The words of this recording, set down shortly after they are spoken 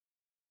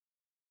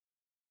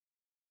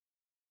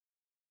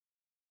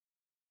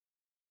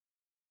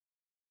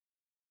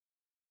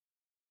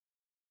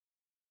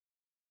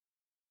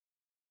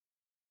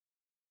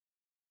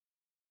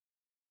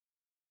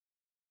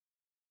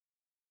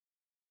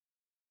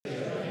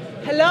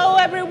Hello,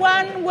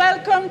 everyone.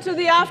 Welcome to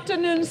the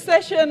afternoon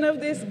session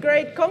of this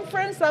great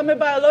conference. I'm a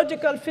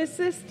biological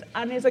physicist,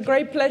 and it's a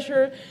great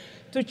pleasure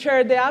to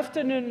chair the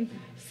afternoon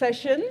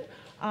session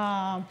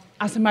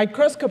as a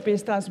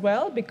microscopist as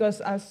well,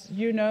 because as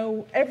you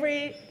know,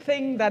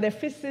 everything that a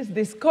physicist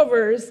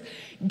discovers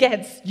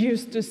gets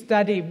used to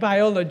study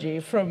biology,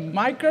 from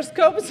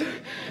microscopes,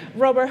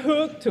 rubber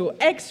hook, to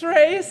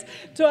X-rays,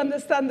 to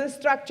understand the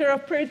structure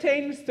of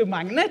proteins, to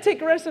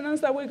magnetic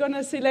resonance that we're going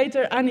to see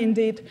later, and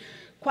indeed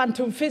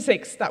quantum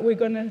physics that we're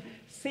going to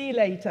see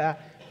later.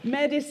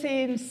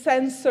 Medicine,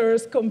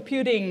 sensors,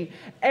 computing,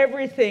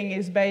 everything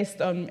is based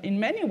on, in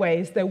many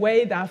ways, the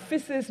way that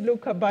physicists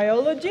look at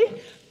biology,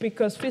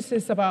 because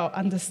physics is about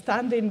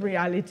understanding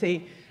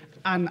reality,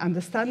 and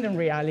understanding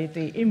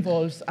reality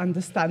involves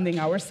understanding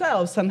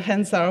ourselves, and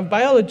hence our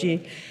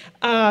biology.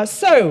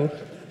 So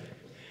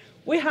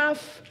we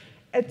have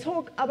a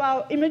talk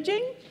about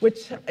imaging,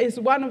 which is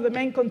one of the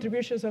main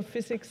contributions of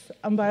physics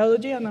and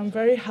biology, and I'm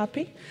very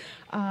happy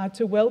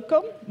to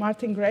welcome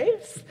Martin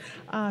Graves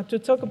to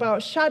talk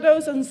about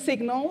shadows and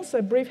signals,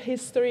 a brief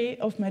history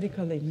of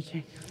medical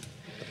imaging.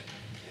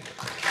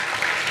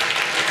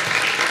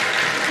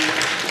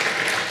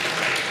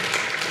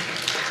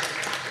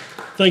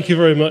 Thank you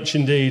very much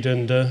indeed,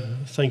 and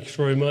thank you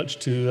very much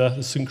to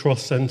the St.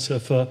 Cross Centre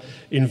for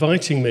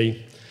inviting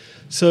me.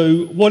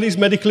 So what is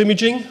medical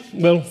imaging?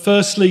 Well,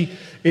 firstly,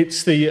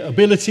 it's the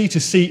ability to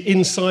see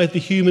inside the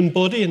human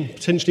body and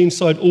potentially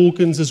inside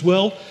organs as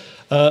well.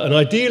 And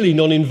ideally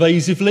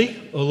non-invasively,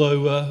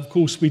 although, of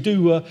course, we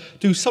do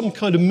some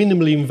kind of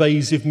minimally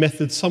invasive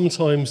methods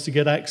sometimes to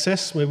get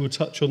access. Maybe we'll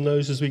touch on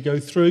those as we go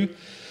through.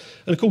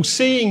 And, of course,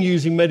 seeing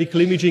using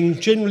medical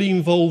imaging generally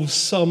involves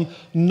some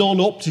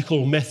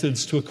non-optical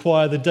methods to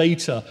acquire the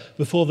data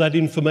before that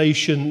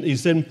information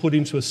is then put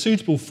into a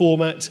suitable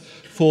format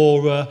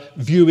for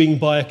viewing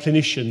by a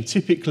clinician,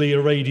 typically a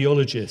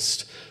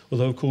radiologist,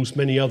 although, of course,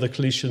 many other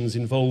clinicians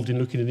involved in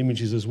looking at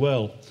images as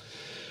well.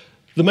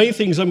 The main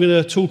things I'm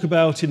going to talk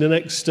about in the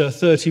next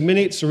 30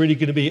 minutes are really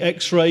going to be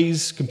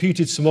X-rays,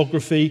 computed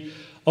tomography,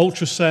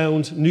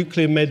 ultrasound,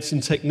 nuclear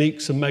medicine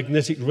techniques, and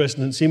magnetic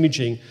resonance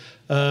imaging.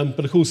 But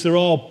of course, there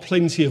are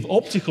plenty of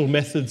optical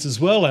methods as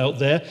well out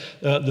there,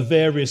 the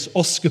various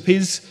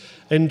oscopies,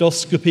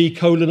 endoscopy,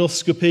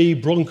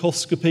 colonoscopy,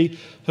 bronchoscopy.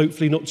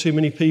 Hopefully not too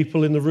many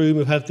people in the room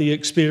have had the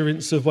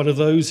experience of one of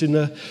those in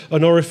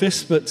an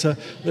orifice, but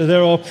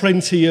there are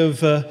plenty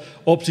of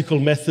optical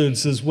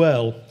methods as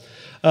well.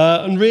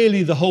 And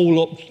really the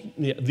whole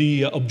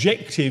the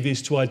objective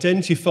is to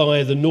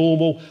identify the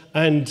normal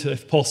and,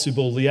 if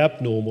possible, the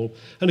abnormal.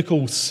 And of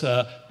course,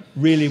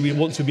 really we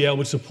want to be able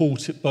to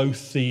support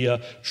both the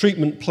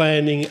treatment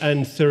planning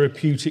and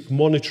therapeutic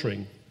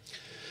monitoring.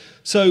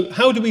 So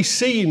how do we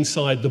see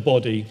inside the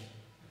body?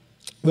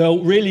 Well,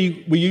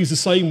 really, we use the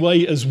same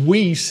way as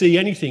we see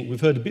anything. We've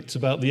heard a bit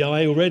about the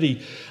eye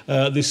already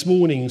this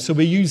morning. So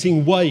we're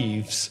using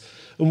waves.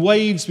 And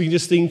waves we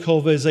just think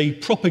of as a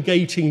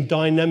propagating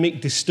dynamic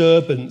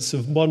disturbance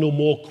of one or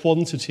more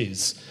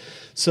quantities.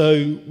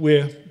 So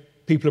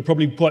people are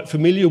probably quite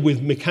familiar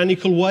with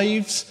mechanical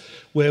waves,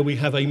 where we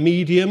have a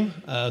medium,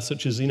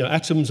 such as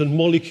atoms and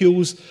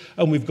molecules,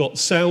 and we've got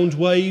sound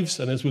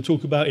waves, and as we'll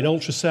talk about in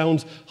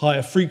ultrasound,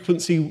 higher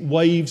frequency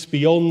waves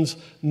beyond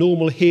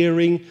normal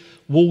hearing,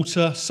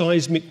 water,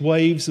 seismic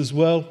waves as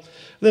well.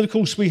 And then, of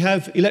course, we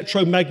have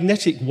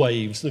electromagnetic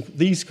waves.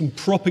 These can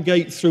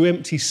propagate through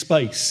empty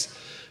space.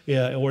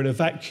 Or in a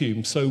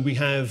vacuum. So we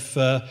have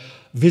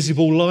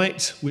visible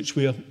light, which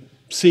we are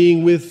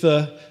seeing with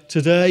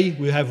today.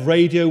 We have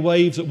radio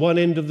waves at one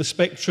end of the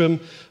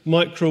spectrum,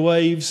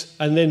 microwaves,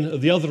 and then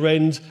at the other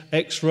end,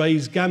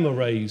 X-rays, gamma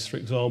rays, for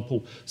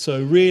example.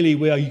 So really,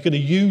 we are going to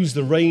use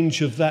the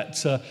range of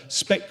that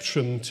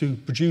spectrum to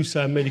produce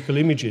our medical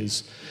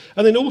images.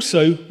 And then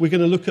also, we're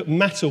going to look at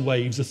matter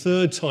waves, a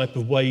third type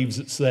of waves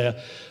that's there.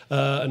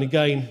 And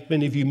again,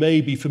 many of you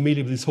may be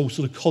familiar with this whole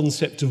sort of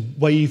concept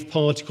of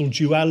wave-particle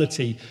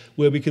duality,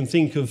 where we can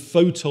think of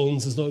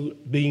photons as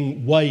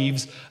being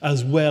waves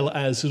as well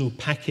as sort of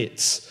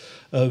packets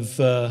of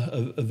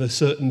a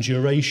certain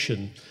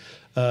duration.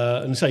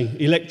 And say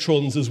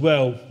electrons as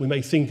well, we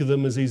may think of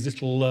them as these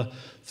little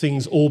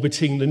things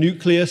orbiting the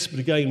nucleus, but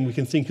again, we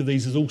can think of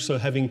these as also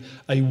having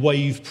a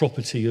wave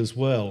property as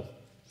well.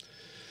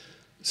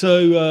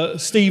 So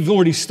Steve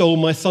already stole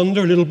my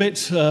thunder a little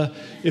bit.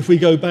 If we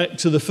go back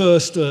to the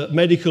first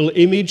medical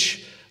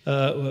image,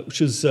 which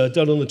was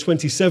done on the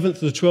 27th of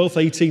the 12th,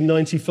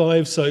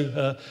 1895,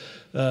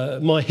 so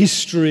my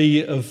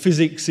history of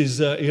physics is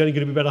only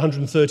going to be about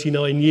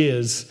 139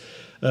 years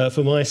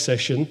for my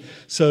session.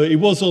 So it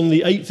was on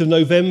the 8th of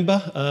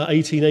November,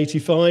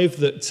 1885,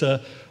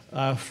 that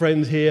our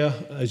friend here,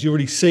 as you've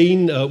already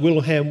seen,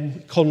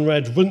 Wilhelm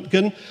Conrad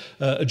Röntgen,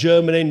 a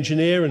German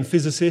engineer and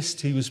physicist.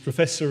 He was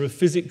professor of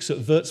physics at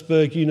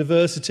Würzburg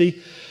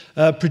University,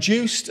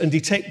 produced and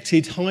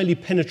detected highly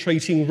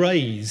penetrating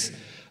rays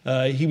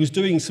He was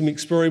doing some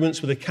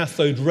experiments with a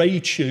cathode ray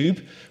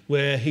tube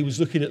where he was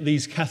looking at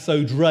these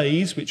cathode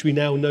rays, which we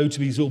now know to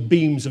be sort of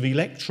beams of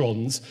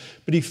electrons.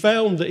 But he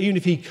found that even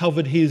if he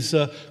covered his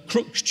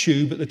Crookes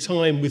tube at the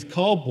time with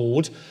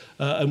cardboard,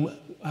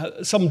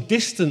 some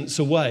distance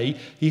away,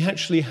 he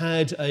actually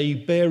had a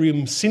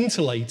barium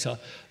scintillator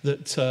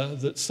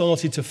that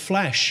started to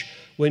flash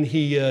when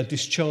he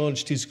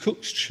discharged his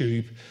Crookes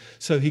tube.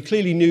 So he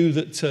clearly knew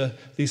that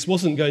this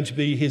wasn't going to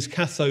be his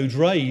cathode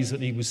rays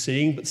that he was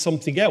seeing, but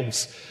something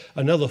else,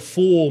 another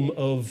form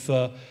of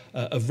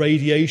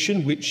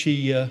radiation, which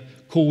he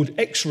called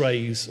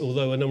X-rays,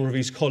 although a number of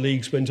his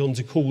colleagues went on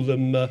to call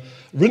them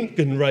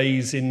Röntgen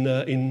rays,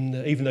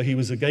 even though he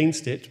was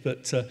against it,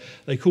 but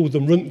they called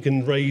them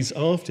Röntgen rays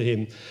after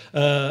him.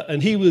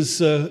 And he was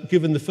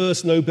given the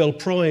first Nobel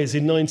Prize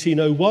in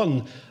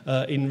 1901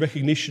 in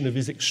recognition of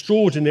his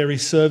extraordinary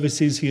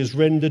services he has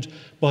rendered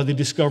by the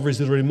discoveries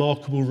of the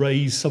remarkable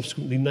rays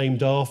subsequently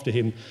named after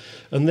him.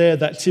 And there,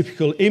 that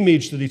typical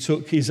image that he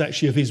took is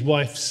actually of his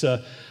wife's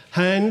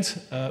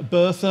hand,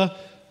 Bertha,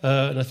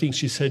 and I think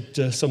she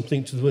said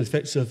something to the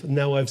effects of,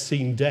 "Now I've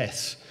seen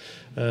death,"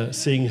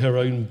 seeing her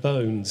own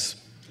bones.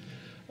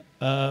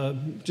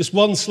 Just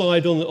one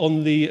slide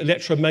on the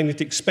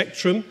electromagnetic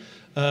spectrum,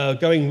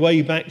 going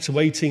way back to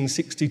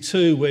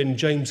 1862 when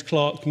James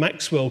Clerk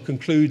Maxwell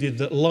concluded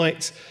that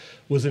light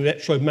was an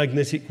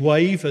electromagnetic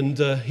wave, and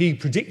he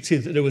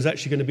predicted that there was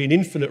actually going to be an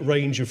infinite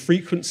range of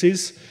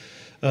frequencies.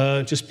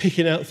 Just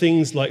picking out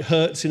things like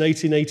Hertz in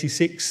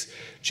 1886,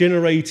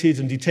 generated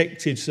and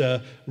detected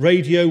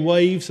radio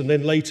waves and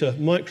then later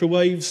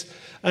microwaves.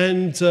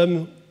 And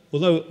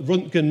although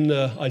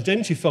Röntgen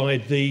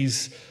identified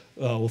these,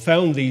 or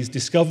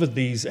discovered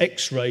these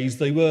X-rays,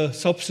 they were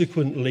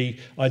subsequently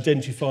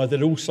identified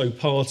that also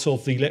part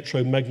of the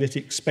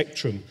electromagnetic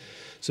spectrum.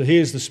 So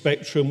here's the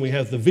spectrum. We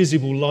have the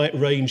visible light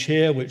range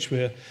here, which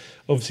we're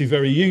obviously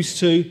very used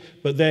to,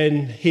 but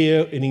then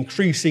here in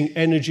increasing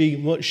energy,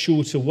 much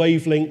shorter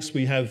wavelengths,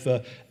 we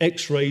have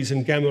X-rays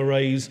and gamma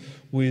rays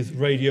with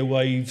radio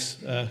waves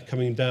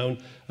coming down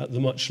at the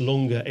much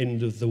longer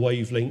end of the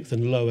wavelength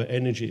and lower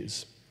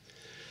energies.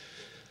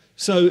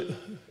 So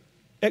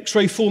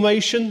X-ray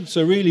formation,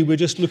 so really we're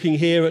just looking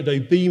here at a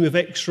beam of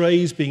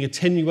X-rays being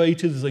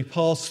attenuated as they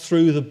pass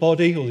through the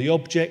body or the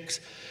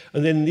object,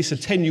 and then this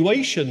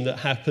attenuation that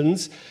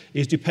happens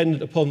is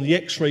dependent upon the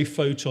X-ray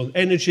photon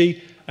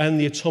energy and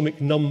the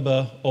atomic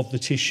number of the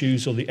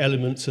tissues or the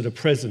elements that are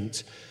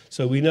present.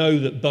 So we know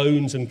that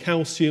bones and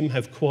calcium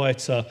have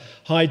quite a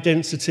high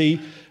density,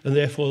 and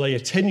therefore they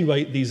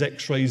attenuate these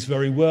X-rays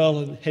very well,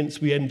 and hence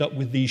we end up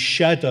with these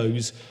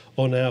shadows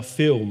on our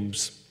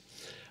films.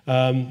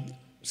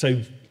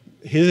 So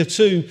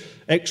hitherto,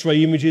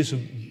 X-ray images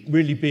have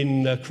really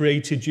been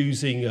created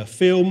using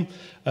film,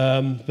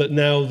 but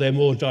now they're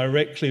more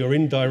directly or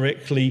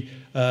indirectly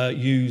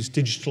use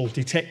digital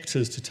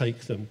detectors to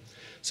take them.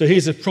 So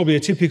here's probably a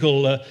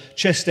typical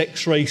chest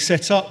X-ray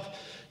setup.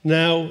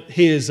 Now,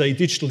 here's a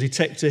digital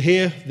detector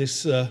here,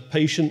 this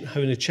patient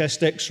having a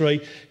chest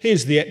X-ray.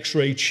 Here's the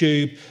X-ray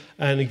tube,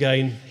 and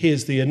again,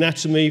 here's the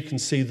anatomy. You can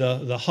see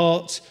the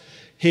heart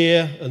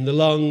here and the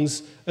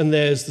lungs, and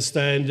there's the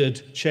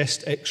standard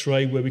chest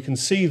X-ray where we can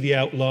see the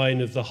outline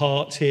of the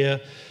heart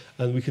here,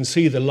 and we can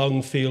see the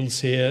lung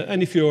fields here.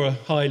 And if you're a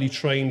highly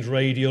trained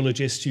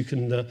radiologist, you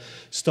can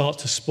start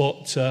to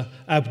spot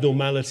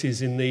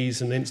abnormalities in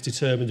these and hence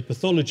determine the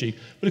pathology.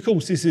 But of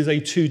course, this is a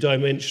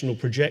two-dimensional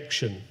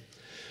projection.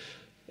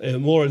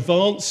 More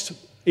advanced,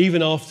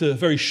 even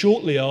very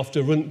shortly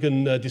after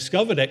Röntgen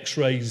discovered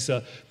X-rays,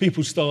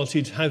 people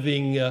started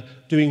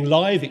doing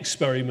live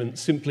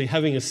experiments, simply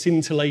having a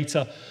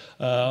scintillator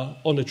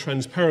on a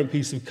transparent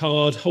piece of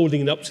card,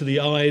 holding it up to the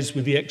eyes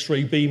with the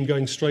X-ray beam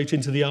going straight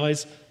into the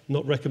eyes.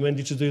 Not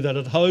recommended to do that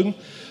at home,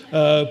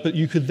 but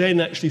you could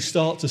then actually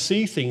start to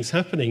see things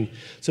happening.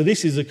 So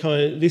this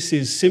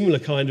is similar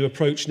kind of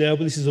approach now,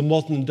 but this is a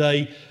modern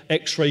day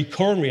X-ray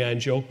coronary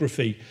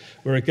angiography,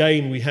 where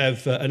again we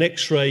have an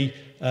X-ray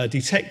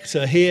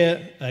detector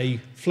here, an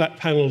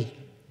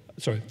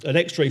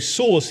X-ray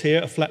source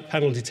here, a flat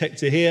panel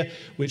detector here,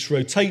 which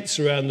rotates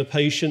around the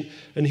patient,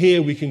 and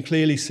here we can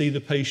clearly see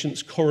the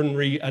patient's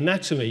coronary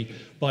anatomy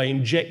by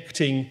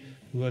injecting,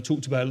 who I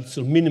talked about,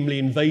 sort of minimally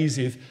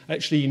invasive,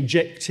 actually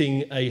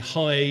injecting a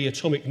high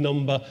atomic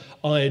number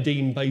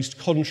iodine-based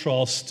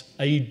contrast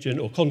agent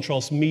or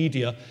contrast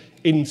media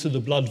into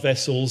the blood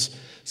vessels.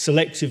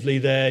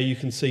 Selectively there, you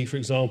can see, for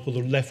example,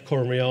 the left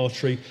coronary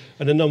artery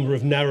and a number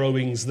of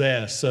narrowings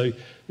there. So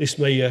this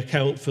may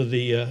account for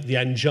the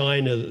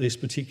angina that this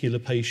particular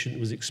patient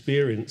was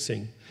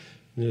experiencing.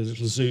 There's a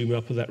little zoom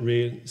up of that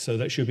rear. So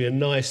that should be a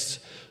nice,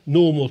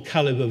 normal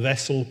caliber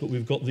vessel, but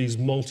we've got these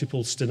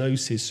multiple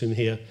stenosis in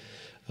here.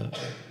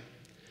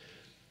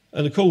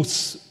 And of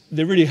course,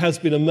 there really has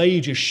been a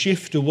major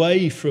shift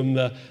away from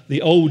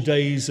the old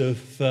days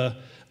of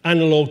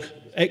analog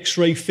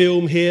X-ray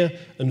film here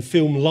and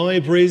film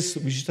libraries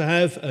that we used to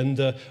have, and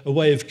a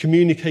way of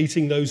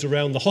communicating those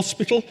around the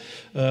hospital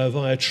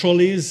via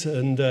trolleys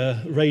and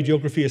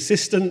radiography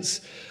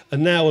assistants.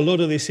 And now a lot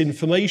of this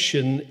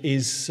information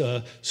is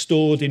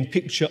stored in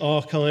picture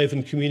archive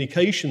and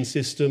communication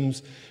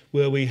systems,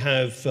 where we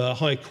have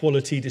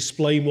high-quality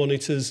display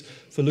monitors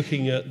for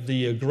looking at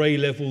the grey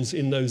levels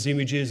in those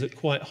images at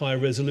quite high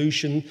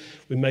resolution,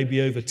 with maybe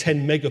over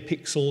 10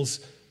 megapixels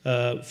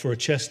for a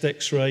chest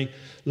X-ray.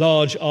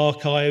 Large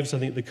archives, I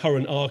think the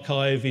current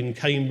archive in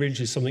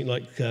Cambridge is something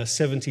like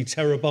 70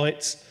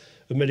 terabytes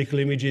of medical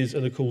images,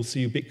 and of course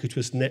the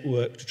ubiquitous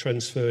network to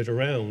transfer it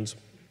around.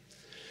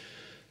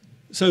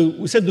 So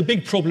we said the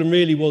big problem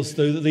really was,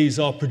 though, that these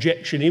are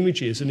projection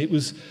images, and it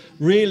was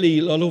really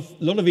a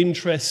lot of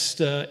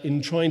interest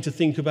in trying to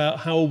think about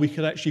how we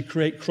could actually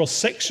create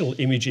cross-sectional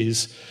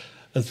images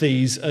of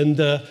these. And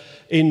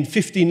in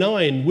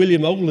 '59,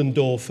 William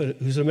Ohlendorf,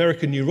 who's an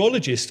American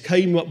neurologist,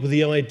 came up with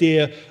the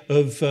idea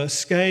of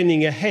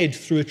scanning a head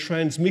through a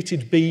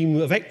transmitted beam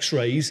of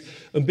X-rays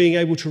and being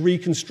able to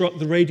reconstruct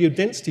the radio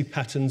density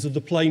patterns of the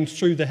plane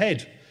through the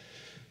head.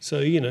 So,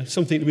 you know,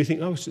 something that we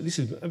think, oh, this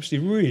is actually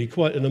really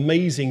quite an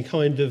amazing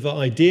kind of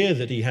idea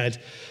that he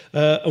had.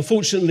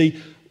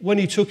 Unfortunately, when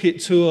he took it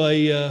to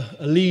a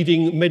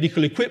leading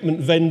medical equipment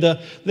vendor,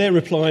 their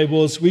reply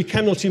was, we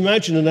cannot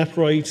imagine an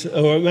apparatus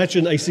or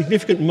imagine a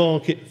significant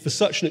market for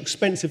such an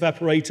expensive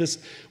apparatus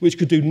which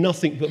could do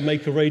nothing but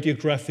make a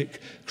radiographic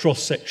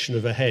cross-section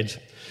of a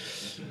head.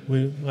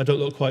 I don't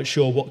know quite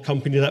sure what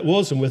company that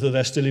was and whether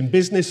they're still in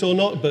business or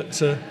not, but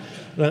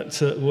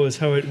that was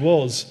how it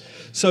was.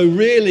 So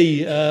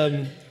really,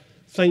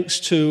 thanks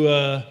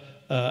to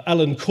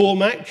Alan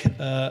Cormack,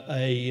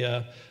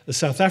 a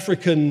South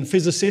African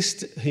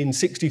physicist in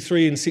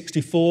 '63 and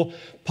 '64,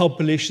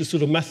 published a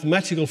sort of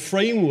mathematical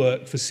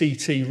framework for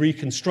CT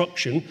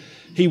reconstruction.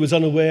 He was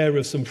unaware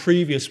of some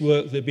previous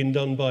work that had been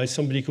done by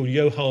somebody called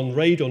Johan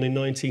Radon in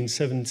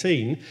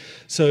 1917.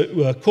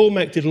 So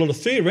Cormack did a lot of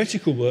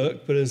theoretical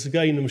work, but as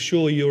again I'm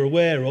sure you're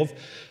aware of,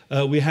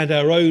 we had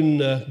our own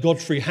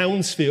Godfrey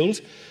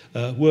Hounsfield,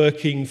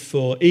 working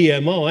for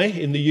EMI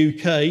in the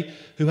UK,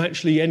 who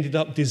actually ended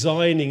up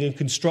designing and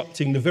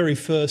constructing the very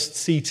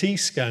first CT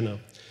scanner.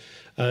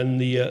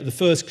 And the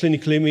first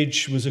clinical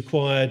image was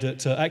acquired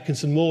at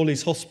Atkinson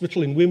Morley's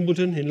Hospital in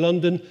Wimbledon in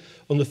London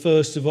on the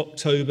 1st of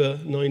October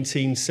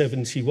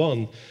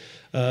 1971.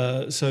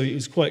 So it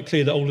was quite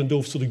clear that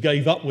Ohlendorf sort of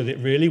gave up with it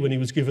really when he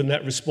was given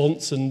that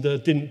response, and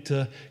didn't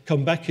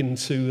come back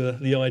into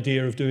the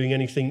idea of doing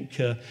anything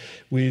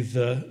with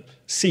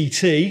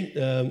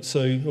CT.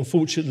 So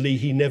unfortunately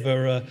he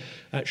never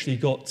actually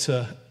got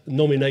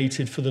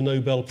nominated for the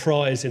Nobel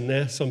Prize in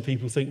there. Some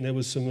people think there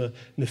was some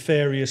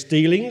nefarious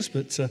dealings,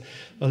 but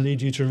I'll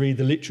lead you to read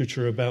the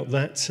literature about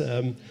that.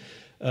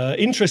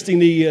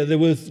 Interestingly, there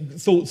were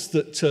thoughts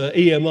that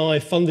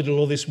EMI funded a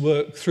lot of this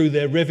work through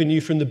their revenue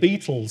from the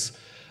Beatles.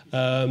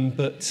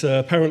 But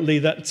apparently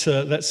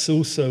that's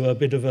also a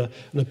bit of an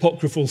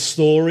apocryphal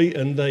story,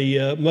 and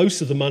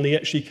most of the money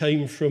actually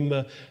came from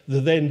the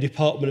then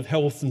Department of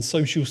Health and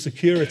Social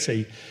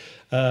Security.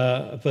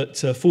 But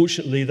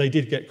fortunately, they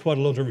did get quite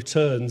a lot of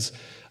returns.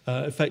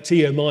 In fact,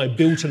 EMI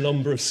built a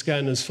number of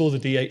scanners for the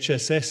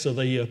DHSS, so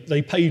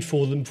they paid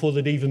for them before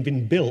they'd even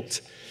been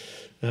built.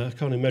 I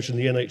can't imagine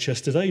the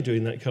NHS today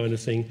doing that kind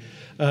of thing.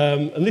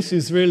 And this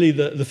is really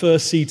the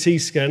first CT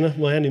scanner.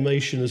 My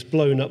animation has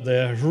blown up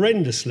there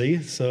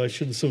horrendously, so I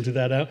should have sorted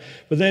that out.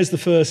 But there's the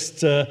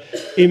first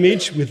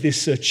image with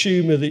this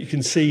tumour that you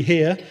can see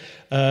here.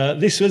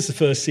 This was the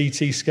first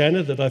CT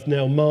scanner that I've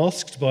now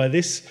masked by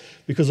this,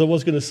 because I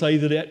was going to say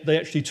that they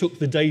actually took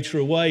the data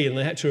away and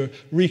they had to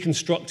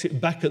reconstruct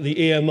it back at the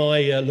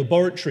EMI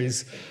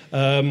laboratories.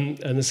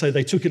 And so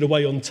they took it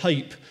away on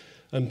tape.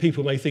 And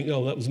people may think,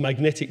 oh, that was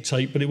magnetic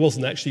tape, but it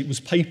wasn't actually. It was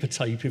paper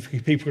tape, if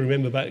people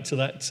remember back to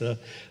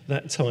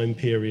that time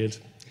period.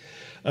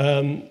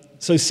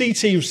 So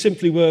CT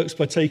simply works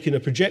by taking a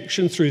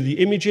projection through the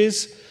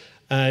images.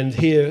 And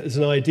here is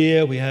an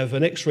idea. We have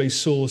an X-ray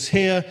source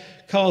here,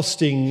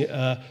 casting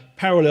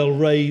parallel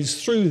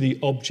rays through the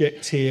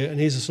object here. And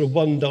here's a sort of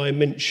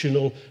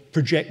one-dimensional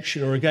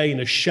projection, or again,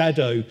 a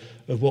shadow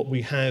of what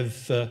we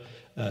have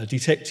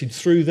detected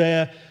through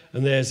there.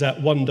 And there's that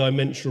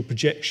one-dimensional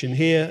projection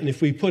here. And if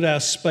we put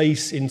our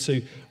space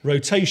into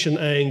rotation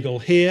angle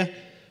here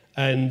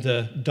and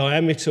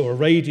diameter or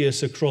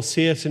radius across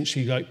here,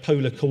 essentially like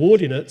polar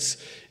coordinates,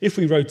 if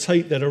we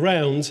rotate that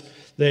around,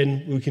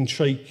 then we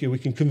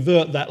can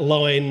convert that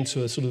line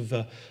to a sort of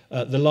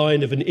the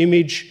line of an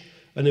image.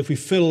 And if we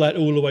fill that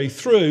all the way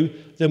through,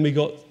 then we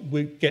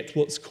get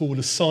what's called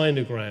a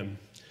sinogram.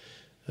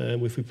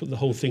 And if we put the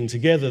whole thing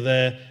together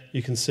there,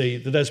 you can see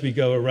that as we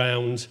go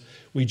around,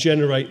 we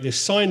generate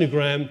this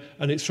sinogram,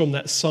 and it's from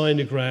that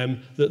sinogram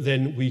that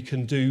then we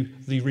can do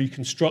the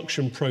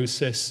reconstruction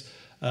process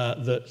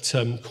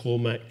that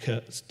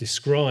Cormack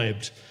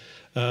described.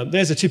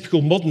 There's a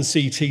typical modern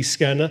CT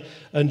scanner,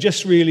 and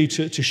just really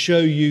to show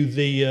you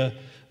the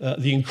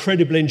the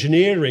incredible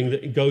engineering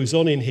that goes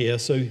on in here.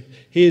 So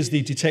here's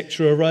the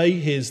detector array,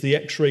 here's the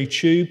X-ray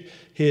tube,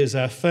 here's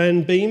our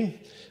fan beam,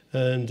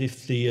 and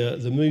if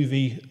the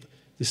movie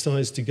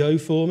decides to go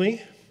for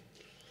me,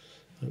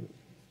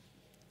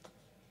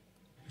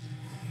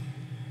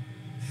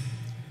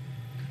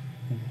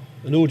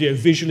 an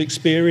audio-visual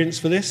experience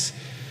for this.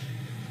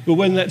 But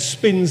when that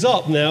spins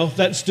up now,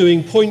 that's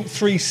doing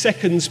 0.3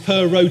 seconds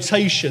per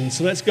rotation,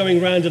 so that's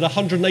going around at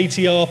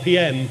 180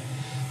 RPM.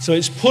 So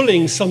it's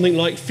pulling something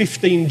like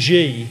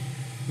 15G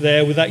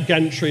there with that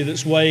gantry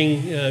that's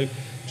weighing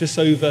just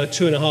over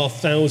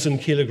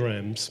 2,500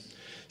 kilograms.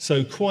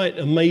 So quite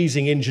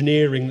amazing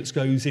engineering that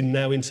goes in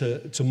now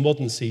into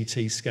modern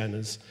CT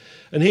scanners.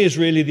 And here's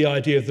really the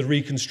idea of the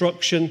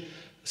reconstruction.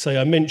 Say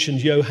I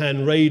mentioned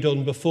Johann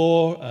Radon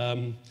before.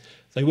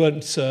 They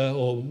weren't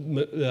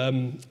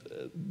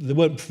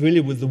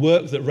familiar with the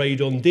work that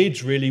Radon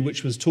did, really,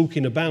 which was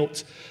talking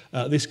about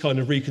this kind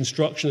of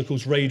reconstruction. Of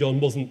course, Radon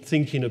wasn't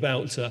thinking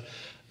about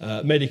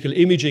medical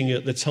imaging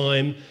at the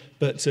time,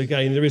 but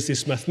again, there is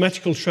this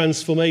mathematical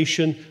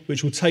transformation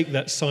which will take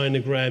that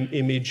sinogram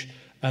image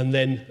and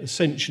then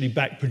essentially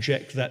back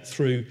project that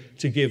through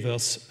to give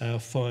us our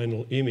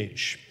final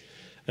image.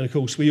 And of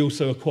course, we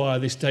also acquire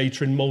this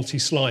data in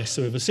multi-slice.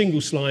 So we have a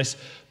single slice,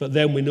 but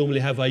then we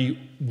normally have a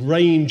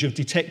range of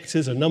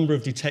detectors, a number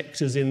of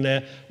detectors in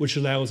there, which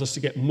allows us to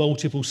get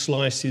multiple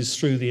slices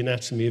through the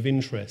anatomy of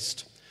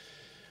interest.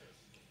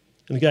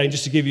 And again,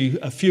 just to give you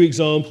a few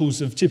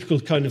examples of typical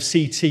kind of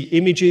CT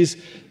images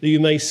that you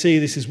may see,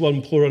 this is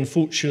one poor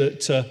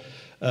unfortunate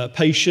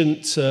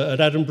patient at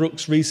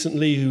Addenbrooke's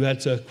recently who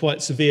had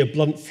quite severe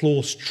blunt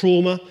force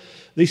trauma.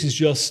 This is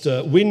just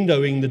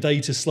windowing the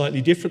data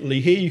slightly differently.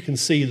 Here you can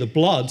see the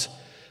blood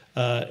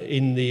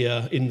in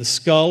the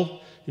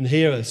skull, and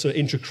here a sort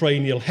of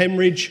intracranial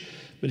hemorrhage.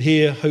 But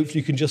here, hopefully,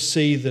 you can just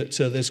see that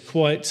there's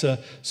quite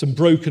some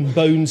broken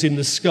bones in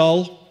the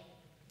skull.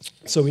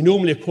 So we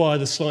normally acquire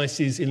the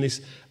slices in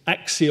this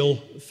axial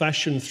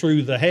fashion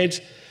through the head.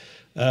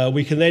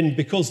 We can then,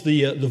 because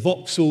the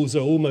voxels are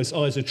almost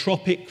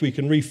isotropic, we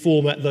can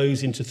reformat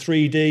those into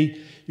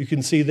 3D. You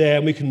can see there,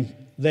 and we can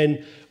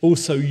then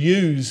also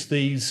use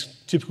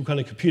these typical kind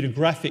of computer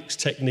graphics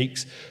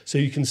techniques so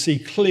you can see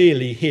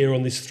clearly here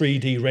on this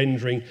 3D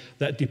rendering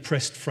that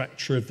depressed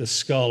fracture of the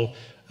skull.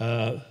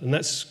 And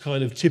that's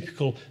kind of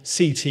typical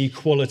CT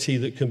quality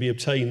that can be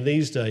obtained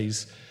these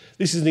days.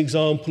 This is an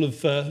example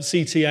of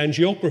CT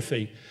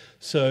angiography.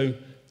 So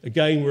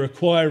again, we're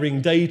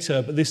acquiring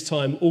data, but this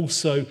time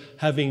also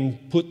having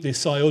put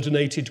this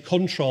iodinated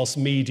contrast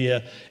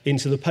media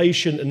into the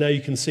patient, and now you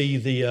can see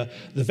the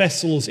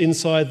vessels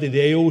inside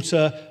the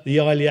aorta, the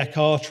iliac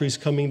arteries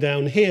coming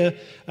down here,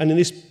 and in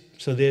this,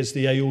 so there's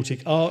the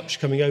aortic arch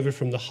coming over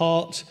from the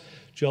heart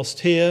just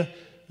here,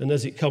 and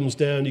as it comes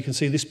down, you can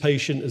see this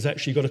patient has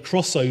actually got a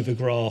crossover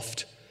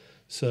graft.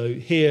 So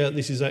here,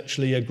 this is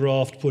actually a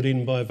graft put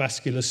in by a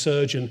vascular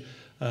surgeon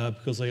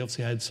because they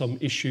obviously had some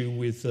issue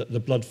with the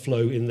blood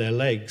flow in their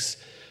legs.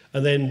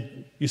 And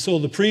then you saw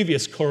the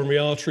previous coronary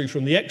artery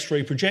from the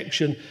X-ray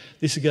projection.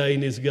 This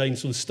again is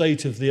sort of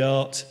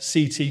state-of-the-art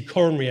CT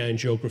coronary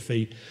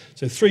angiography.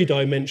 So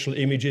three-dimensional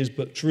images,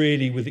 but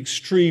really with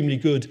extremely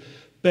good,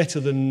 better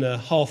than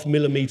 0.5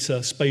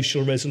 millimeter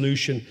spatial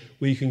resolution,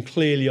 where you can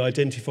clearly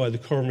identify the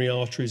coronary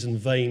arteries and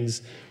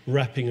veins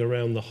wrapping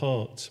around the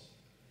heart.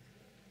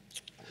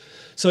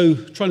 So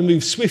trying to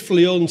move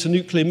swiftly on to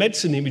nuclear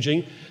medicine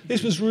imaging,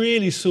 this was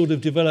really sort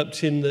of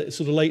developed in the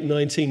sort of late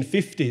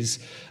 1950s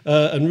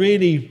and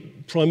really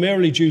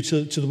primarily due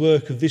to the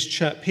work of this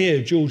chap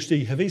here, George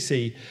D.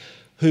 Havisi,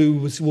 who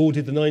was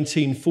awarded the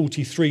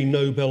 1943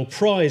 Nobel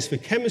Prize for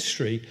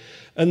Chemistry.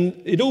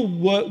 And it all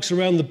works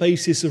around the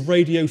basis of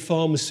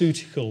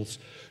radiopharmaceuticals,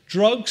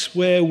 drugs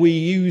where we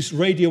use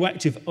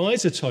radioactive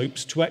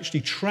isotopes to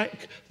actually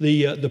track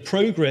the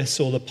progress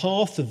or the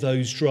path of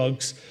those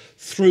drugs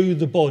through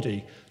the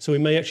body. So we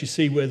may actually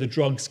see where the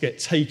drugs get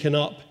taken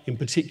up in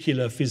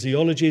particular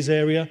physiology's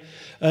area.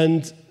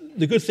 And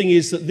the good thing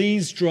is that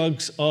these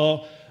drugs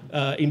are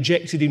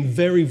injected in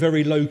very,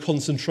 very low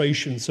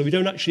concentrations, so we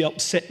don't actually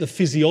upset the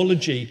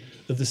physiology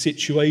of the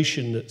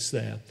situation that's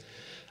there.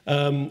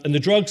 And the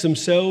drugs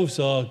themselves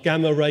are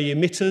gamma ray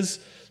emitters,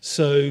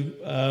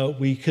 so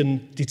we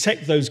can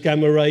detect those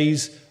gamma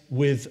rays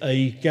with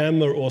a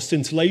gamma or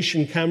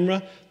scintillation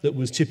camera that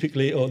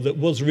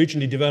was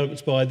originally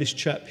developed by this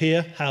chap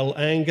here, Hal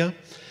Anger.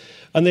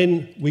 And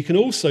then we can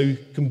also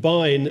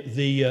combine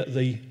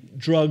the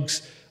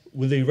drugs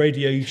with the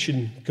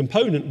radiation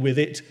component with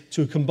it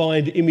to a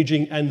combined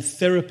imaging and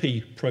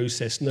therapy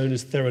process known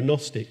as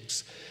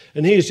theranostics.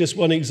 And here's just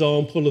one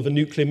example of a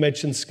nuclear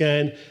medicine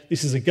scan.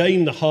 This is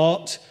again the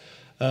heart.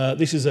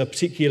 This is a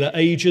particular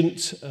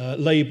agent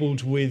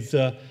labeled with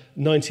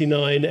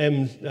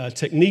 99M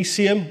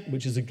technetium,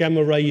 which is a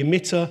gamma ray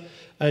emitter.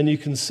 And you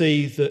can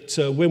see that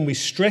when we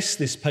stress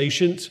this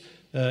patient,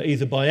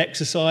 either by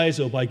exercise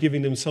or by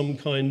giving them some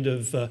kind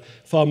of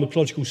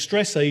pharmacological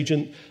stress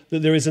agent,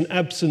 that there is an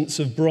absence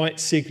of bright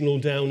signal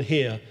down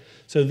here.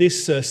 So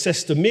this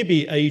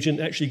sestamib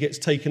agent actually gets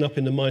taken up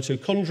in the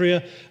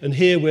mitochondria, and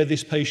here where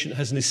this patient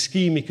has an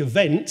ischemic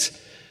event,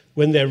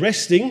 when they're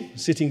resting,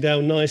 sitting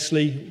down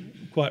nicely,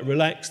 quite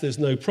relaxed, there's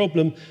no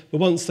problem, but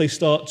once they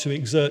start to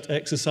exert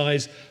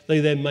exercise, they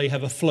then may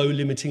have a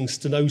flow-limiting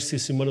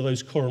stenosis in one of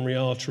those coronary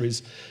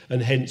arteries,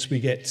 and hence we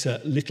get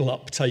little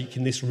uptake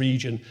in this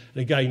region.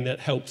 And again,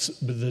 that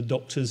helps with the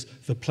doctors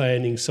for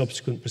planning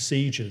subsequent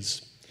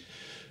procedures.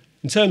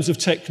 In terms of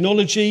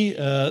technology,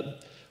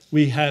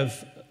 we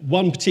have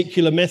one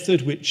particular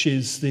method, which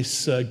is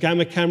this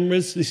gamma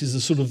cameras. This is a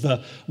sort of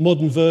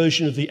modern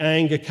version of the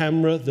Anger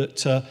camera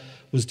that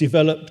was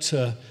developed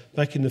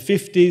back in the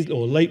 50s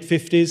or late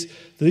 50s.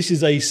 This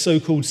is a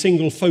so-called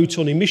single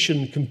photon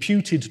emission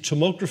computed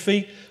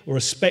tomography, or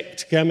a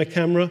SPECT gamma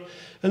camera.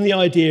 And the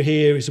idea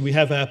here is that we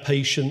have our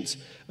patient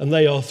and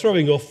they are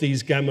throwing off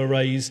these gamma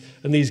rays,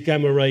 and these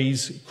gamma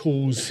rays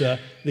cause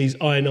these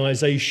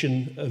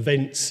ionization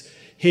events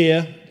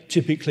here,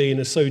 typically in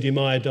a sodium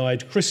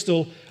iodide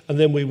crystal, and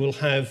then we will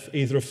have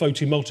either a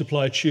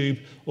photomultiplier tube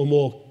or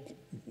more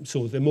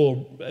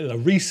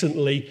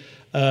recently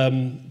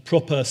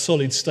proper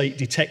solid-state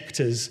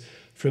detectors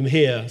from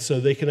here, so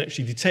they can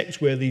actually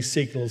detect where these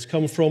signals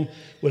come from.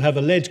 We'll have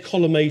a lead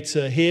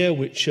collimator here,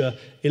 which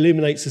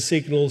eliminates the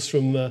signals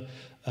from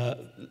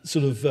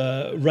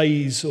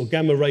rays or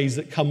gamma rays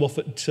that come off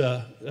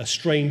at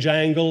strange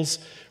angles,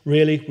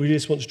 really. We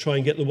just want to try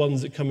and get the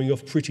ones that are coming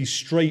off pretty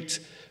straight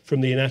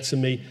from the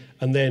anatomy,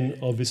 and then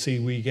obviously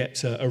we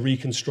get a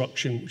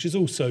reconstruction, which is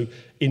also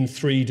in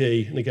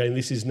 3D. And again,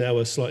 this is now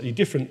a slightly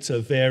different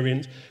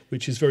variant,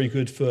 which is very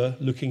good for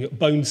looking at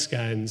bone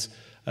scans.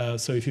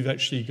 So if you've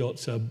actually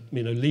got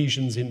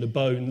lesions in the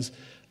bones,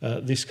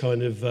 this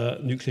kind of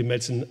nuclear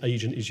medicine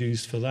agent is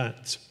used for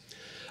that.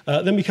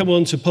 Then we come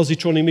on to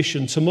positron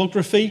emission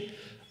tomography,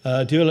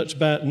 developed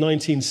about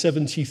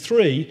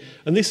 1973,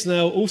 and this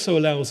now also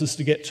allows us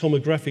to get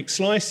tomographic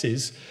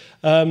slices,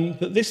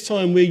 but this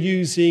time we're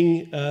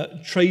using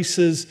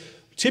tracers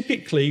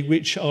typically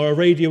which are a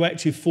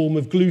radioactive form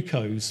of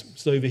glucose.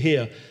 So over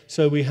here,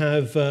 so we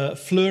have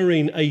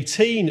fluorine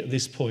 18 at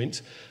this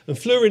point, and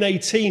fluorine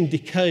 18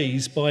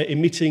 decays by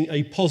emitting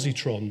a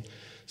positron.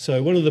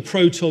 So one of the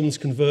protons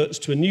converts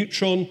to a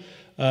neutron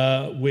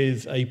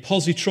with a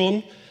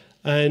positron,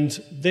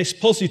 and this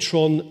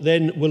positron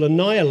then will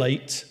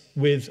annihilate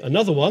with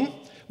another one,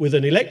 with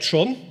an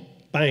electron.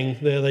 Bang,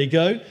 there they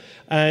go.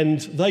 And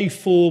they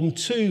form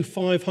two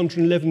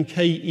 511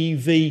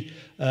 keV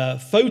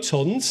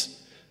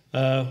photons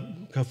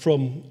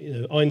from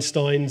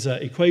Einstein's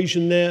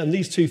equation there. And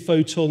these two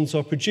photons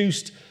are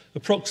produced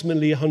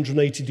approximately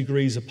 180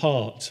 degrees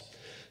apart.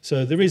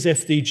 So there is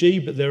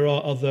FDG, but there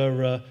are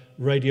other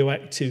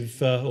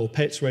radioactive or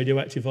PETs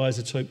radioactive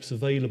isotopes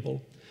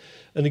available.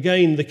 And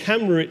again, the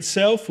camera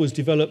itself was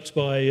developed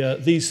by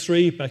these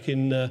three back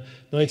in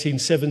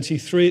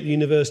 1973 at the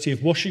University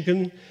of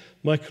Washington.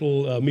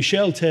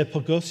 Michel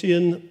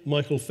Ter-Pogosyan,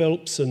 Michael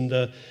Phelps, and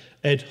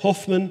Ed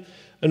Hoffman.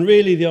 And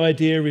really the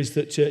idea is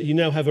that you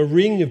now have a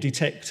ring of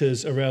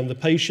detectors around the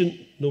patient,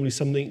 normally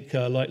something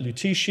like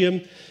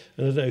lutetium.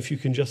 And I don't know if you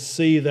can just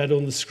see that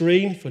on the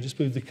screen. If I just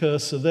move the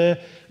cursor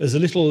there, there's a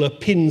little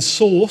pin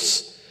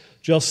source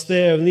just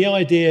there. And the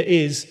idea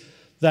is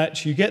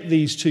that you get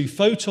these two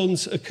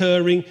photons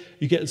occurring,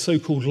 you get a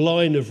so-called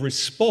line of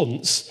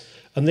response,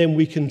 and then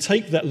we can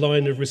take that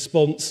line of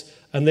response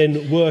and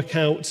then work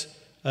out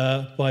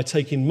by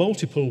taking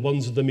multiple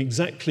ones of them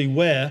exactly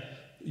where,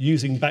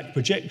 using back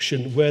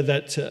projection, where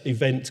that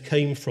event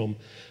came from.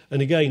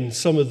 And again,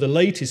 some of the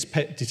latest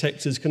PET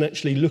detectors can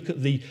actually look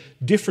at the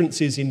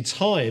differences in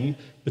time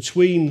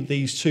between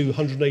these two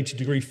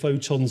 180-degree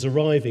photons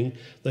arriving.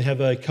 They have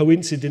a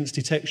coincidence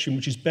detection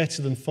which is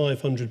better than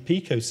 500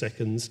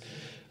 picoseconds.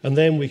 And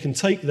then we can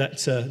take that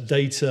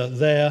data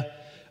there,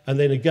 and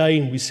then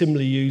again, we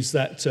similarly use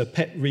that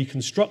PET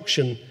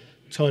reconstruction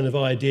kind of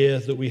idea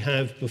that we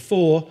have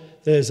before.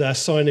 There's our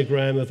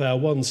sinogram of our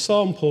one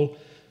sample,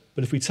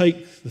 but if we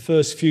take the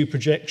first few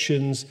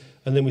projections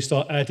and then we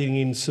start adding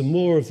in some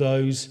more of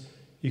those,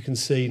 you can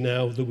see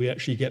now that we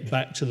actually get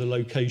back to the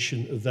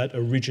location of that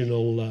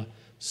original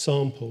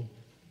sample.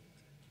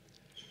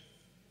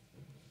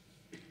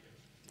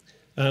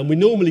 We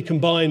normally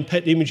combine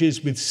PET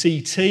images with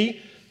CT.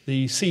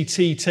 The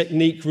CT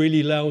technique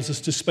really allows us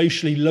to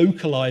spatially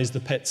localize the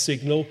PET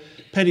signal.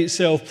 PET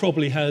itself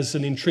probably has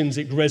an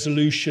intrinsic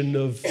resolution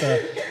of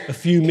a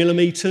few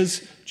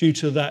millimeters due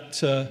to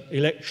that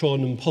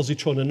electron and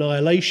positron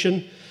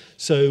annihilation.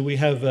 So we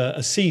have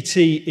a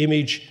CT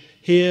image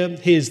here.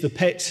 Here's the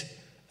PET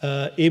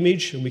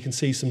image, and we can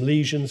see some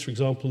lesions. For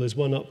example, there's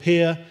one up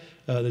here.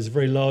 There's a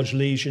very large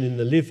lesion in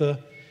the liver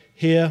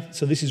here.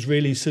 So this is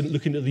really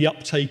looking at the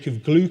uptake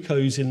of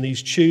glucose in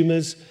these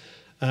tumors.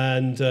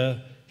 And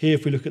here,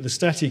 if we look at the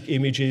static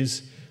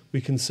images,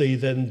 we can see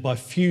then by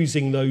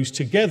fusing those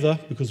together,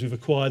 because we've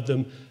acquired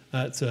them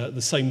at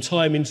the same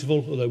time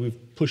interval, although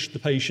we've pushed the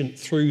patient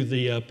through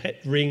the PET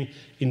ring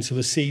into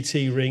a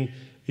CT ring,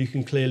 you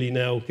can clearly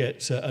now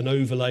get an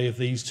overlay of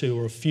these two,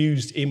 or a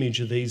fused image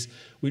of these,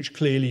 which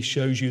clearly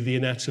shows you the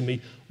anatomy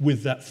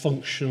with that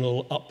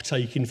functional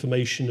uptake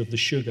information of the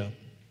sugar.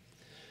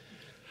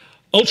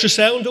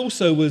 Ultrasound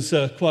also was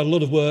quite a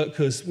lot of work,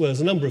 as well as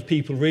a number of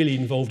people really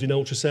involved in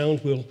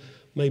ultrasound. We'll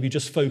maybe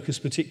just focus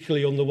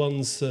particularly on the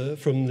ones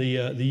from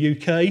the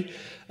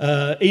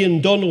UK.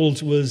 Ian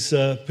Donald was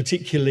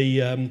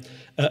particularly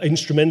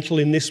instrumental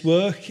in this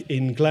work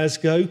in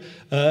Glasgow.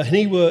 And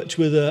he worked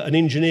with an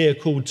engineer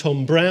called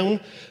Tom Brown,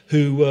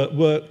 who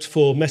worked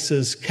for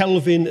Messrs.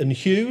 Kelvin and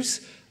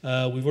Hughes.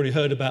 We've already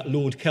heard about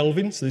Lord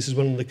Kelvin, so this is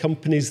one of the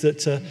companies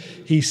that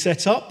he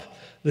set up at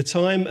the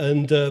time.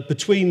 And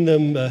between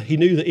them, he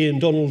knew that Ian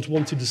Donald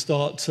wanted to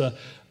start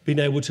being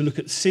able to look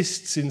at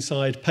cysts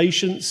inside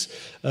patients.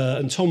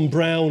 And Tom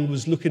Brown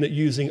was looking at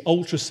using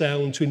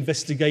ultrasound to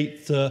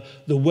investigate the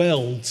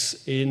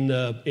welds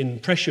in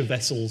pressure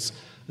vessels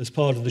as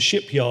part of the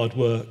shipyard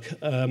work.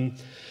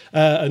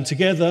 And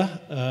together,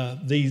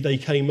 they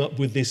came up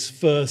with this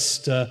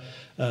first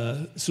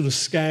sort of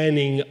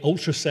scanning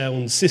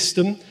ultrasound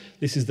system.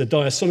 This is the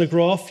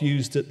diasonograph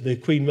used at the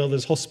Queen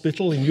Mother's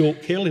Hospital in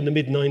York Hill in the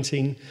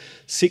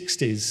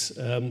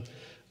mid-1960s.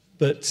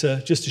 But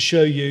just to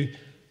show you,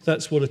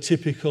 that's what a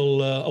typical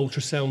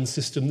ultrasound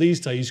system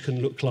these days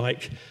can look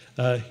like.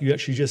 You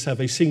actually just have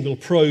a single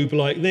probe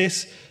like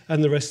this,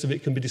 and the rest of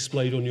it can be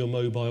displayed on your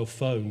mobile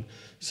phone.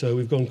 So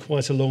we've gone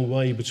quite a long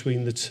way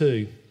between the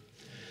two.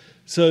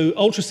 So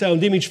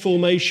ultrasound image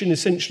formation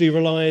essentially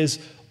relies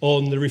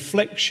on the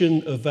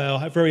reflection of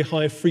our very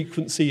high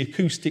frequency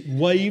acoustic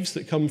waves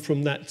that come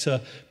from that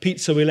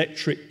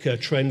piezoelectric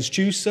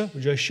transducer,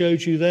 which I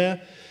showed you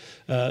there.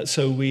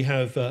 So we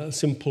have a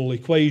simple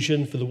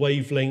equation for the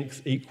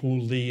wavelength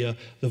equal the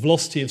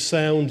velocity of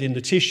sound in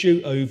the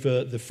tissue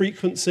over the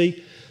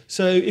frequency.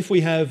 So if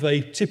we have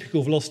a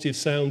typical velocity of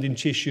sound in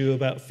tissue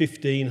about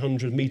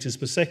 1,500 meters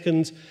per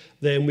second,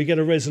 then we get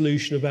a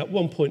resolution of about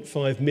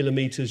 1.5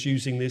 millimeters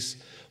using this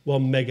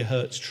 1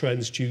 megahertz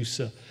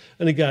transducer.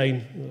 And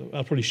again,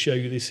 I'll probably show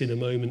you this in a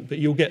moment, but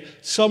you'll get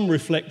some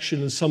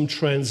reflection and some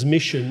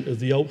transmission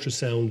of the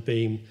ultrasound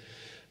beam.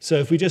 So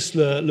if we just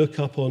look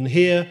up on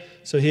here,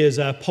 so here's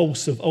our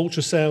pulse of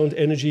ultrasound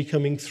energy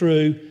coming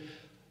through.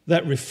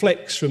 That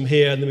reflects from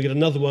here, and then we get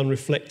another one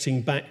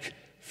reflecting back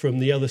from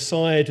the other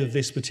side of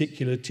this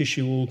particular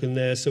tissue organ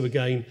there. So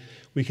again,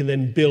 we can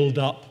then build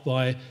up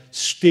by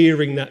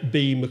steering that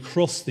beam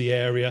across the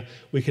area.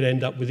 We can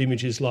end up with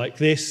images like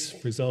this.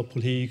 For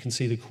example, here you can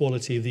see the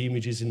quality of the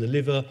images in the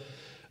liver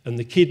and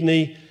the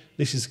kidney.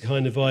 This is the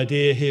kind of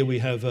idea. Here we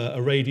have a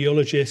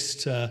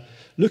radiologist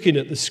looking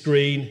at the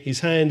screen. His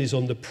hand is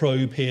on the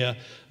probe here,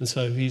 and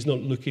so he's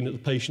not looking at the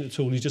patient at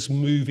all. He's just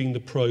moving the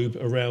probe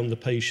around the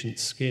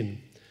patient's skin.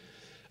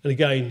 And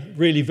again,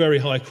 really very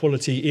high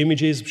quality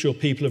images. I'm sure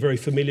people are very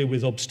familiar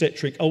with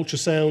obstetric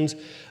ultrasound,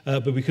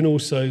 but we can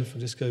also, if I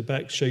just go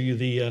back, show you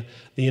the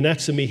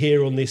anatomy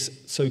here on this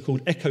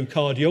so-called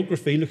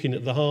echocardiography, looking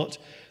at the heart.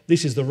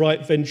 This is the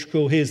right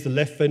ventricle, here's the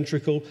left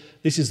ventricle.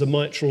 This is the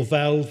mitral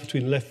valve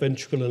between the left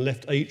ventricle and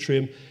left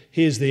atrium.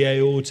 Here's the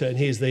aorta, and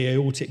here's the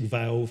aortic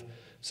valve.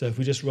 So if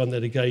we just run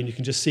that again, you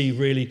can just see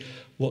really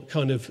what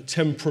kind of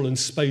temporal and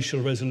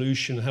spatial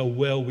resolution, how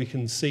well we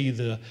can see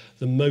the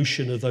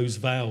motion of those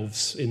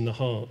valves in the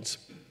heart.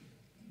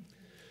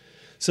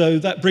 So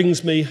that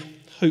brings me,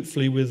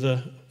 hopefully with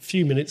a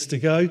few minutes to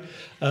go,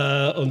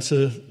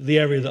 onto the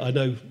area that I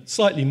know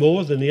slightly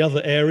more than the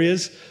other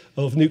areas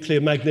of nuclear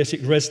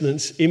magnetic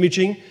resonance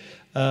imaging.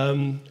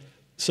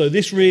 So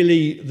this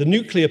really, the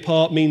nuclear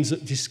part means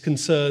that this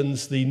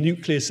concerns the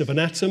nucleus of an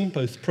atom,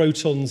 both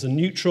protons and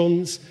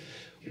neutrons.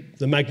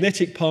 The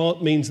magnetic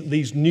part means that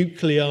these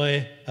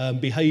nuclei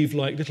behave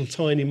like little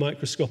tiny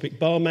microscopic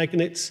bar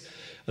magnets.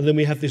 And then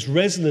we have this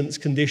resonance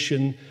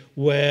condition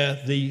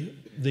where the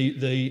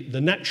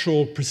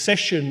natural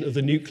precession of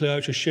the nuclei,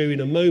 which I'll show you in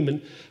a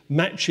moment,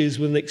 matches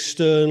with an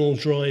external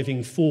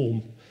driving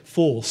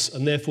force,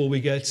 and therefore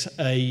we get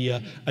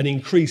an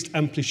increased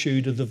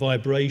amplitude of the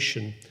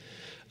vibration.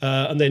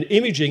 And then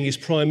imaging is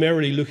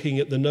primarily looking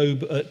at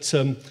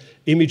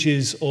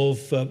images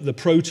of the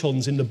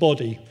protons in the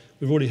body.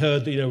 We've already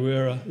heard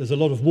that there's a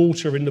lot of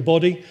water in the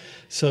body,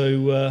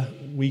 so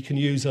we can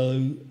use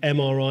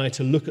MRI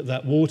to look at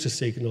that water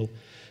signal.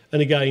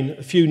 And again,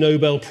 a few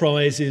Nobel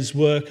Prizes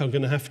work I'm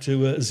going to have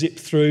to zip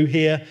through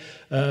here,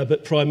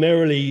 but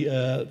primarily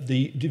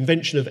the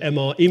invention of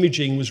MR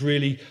imaging was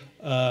really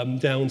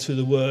down to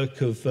the work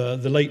of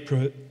the late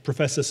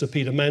Professor Sir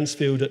Peter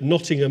Mansfield at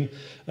Nottingham,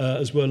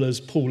 as well as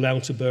Paul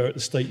Lauterbur at the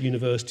State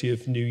University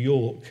of New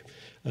York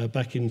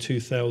back in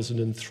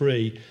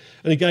 2003.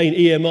 And again,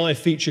 EMI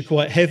featured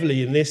quite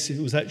heavily in this.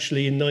 It was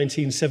actually in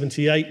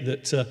 1978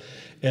 that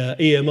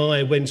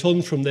EMI went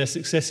on from their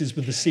successes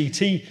with the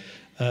CT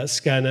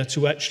scanner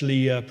to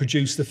actually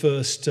produce the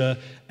first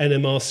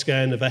NMR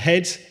scan of a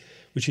head,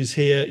 which is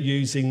here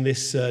using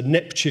this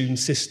Neptune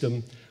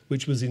system,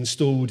 which was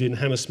installed in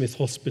Hammersmith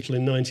Hospital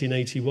in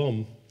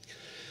 1981.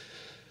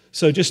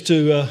 So just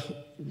to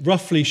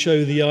roughly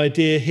show the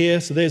idea here,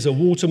 so there's a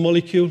water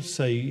molecule.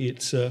 Say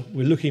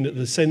we're looking at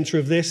the center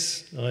of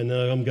this. I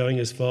know I'm going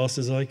as fast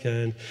as I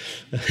can.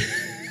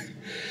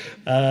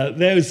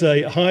 There's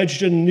a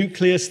hydrogen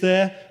nucleus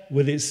there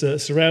with its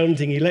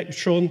surrounding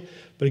electron.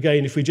 But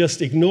again, if we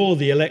just ignore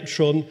the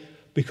electron,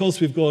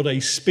 because we've got a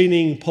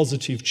spinning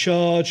positive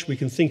charge, we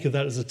can think of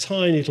that as a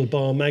tiny little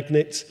bar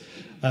magnet.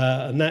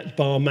 And that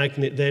bar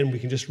magnet then, we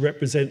can just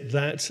represent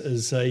that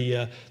as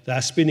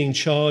our spinning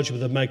charge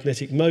with a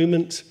magnetic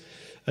moment.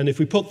 And if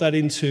we put that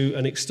into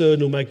an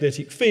external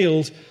magnetic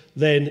field,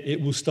 then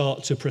it will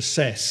start to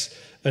precess.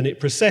 And it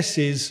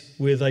precesses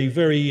with a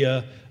very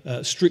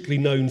strictly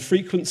known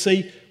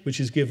frequency, which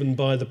is given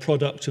by the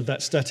product of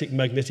that static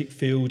magnetic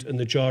field and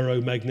the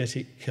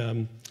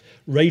gyromagnetic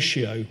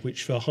ratio,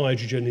 which for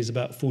hydrogen is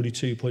about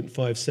 42.57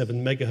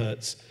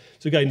 megahertz.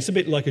 So again, it's a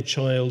bit like a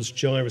child's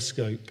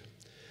gyroscope.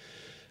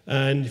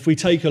 And if we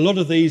take a lot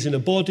of these in a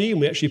body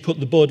and we actually put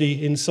the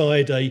body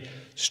inside a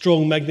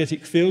strong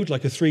magnetic field,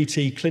 like a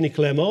 3T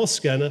clinical MR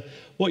scanner,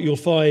 what you'll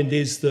find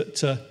is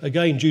that,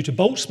 again, due to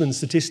Boltzmann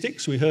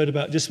statistics we heard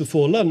about just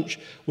before lunch,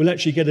 we'll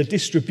actually get a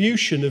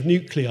distribution of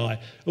nuclei,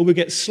 or we'll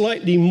get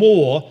slightly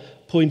more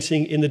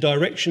pointing in the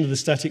direction of the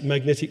static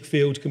magnetic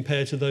field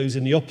compared to those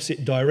in the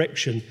opposite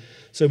direction.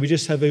 So we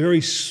just have a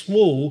very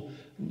small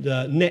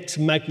net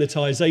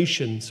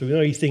magnetization. So we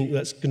only think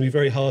that's going to be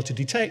very hard to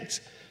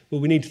detect, but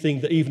we need to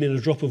think that even in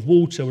a drop of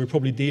water, we're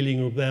probably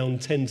dealing with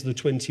around 10 to the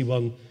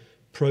 21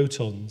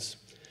 protons.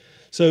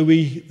 So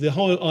the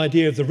whole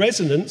idea of the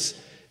resonance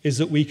is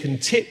that we can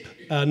tip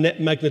our net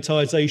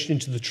magnetization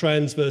into the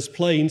transverse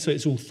plane, so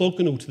it's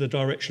orthogonal to the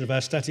direction of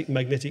our static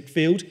magnetic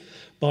field,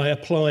 by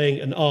applying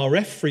an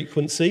RF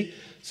frequency.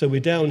 So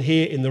we're down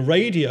here in the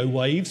radio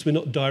waves. We're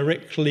not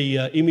directly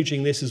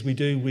imaging this as we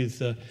do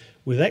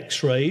with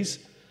X-rays.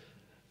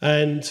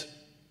 And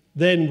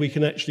then we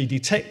can actually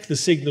detect the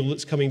signal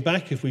that's coming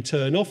back if we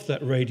turn off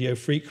that radio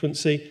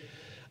frequency.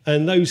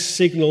 And those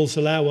signals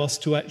allow us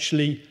to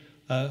actually,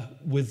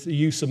 with the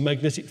use of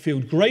magnetic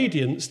field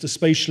gradients, to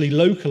spatially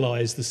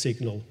localize the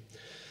signal.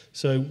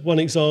 So one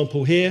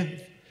example here,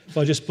 if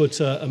I just put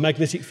a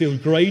magnetic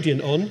field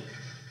gradient on,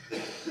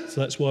 so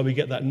that's why we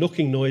get that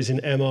knocking noise in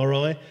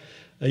MRI,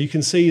 you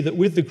can see that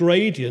with the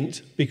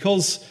gradient,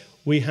 because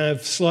we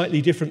have slightly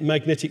different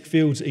magnetic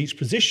fields at each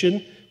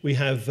position, we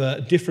have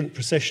different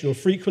precessional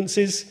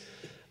frequencies.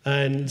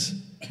 And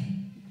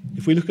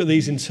if we look at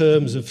these in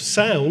terms of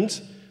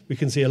sound, we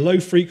can see a low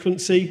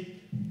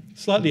frequency,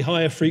 slightly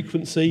higher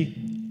frequency,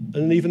 and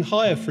an even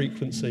higher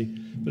frequency.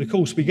 But of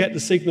course, we get the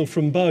signal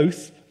from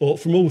both, or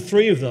from all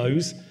three of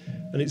those,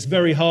 and it's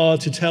very hard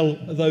to tell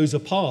those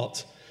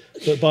apart.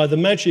 But by the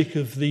magic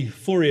of the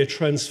Fourier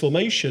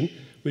transformation,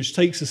 which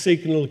takes a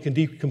signal and can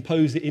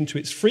decompose it into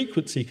its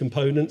frequency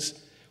components,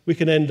 we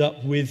can end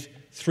up with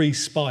 3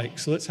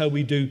 spikes. So that's how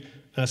we do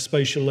our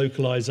spatial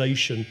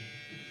localization.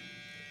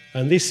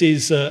 And this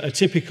is a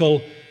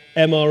typical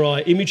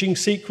MRI imaging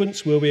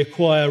sequence where we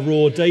acquire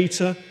raw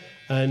data,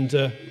 and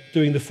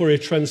doing the Fourier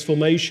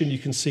transformation, you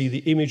can see the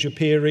image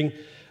appearing.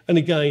 And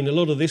again, a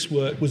lot of this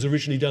work was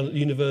originally done at the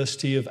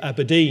University of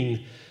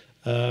Aberdeen,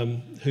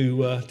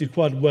 who did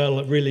quite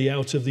well really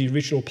out of the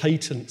original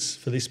patents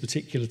for this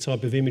particular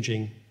type of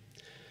imaging.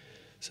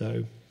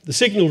 So the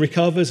signal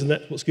recovers, and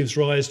that's what gives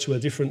rise to a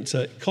different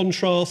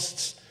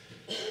contrasts.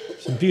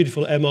 Some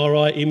beautiful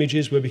MRI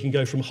images where we can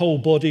go from whole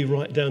body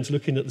right down to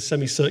looking at the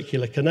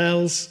semicircular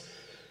canals.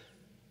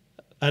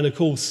 And of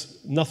course,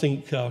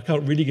 nothing, I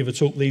can't really give a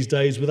talk these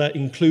days without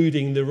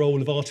including the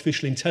role of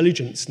artificial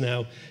intelligence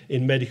now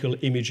in medical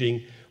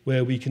imaging,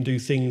 where we can do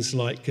things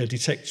like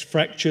detect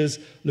fractures,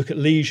 look at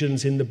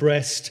lesions in the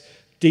breast,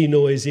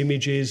 denoise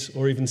images,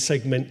 or even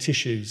segment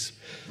tissues.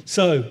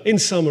 So, in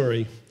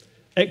summary,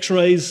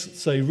 X-rays,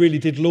 so really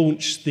did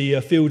launch the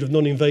field of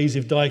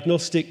non-invasive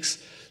diagnostics.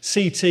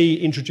 CT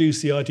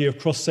introduced the idea of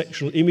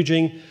cross-sectional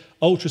imaging.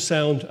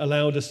 Ultrasound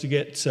allowed us to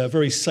get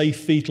very safe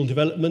fetal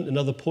development and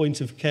other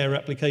point-of-care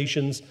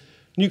applications.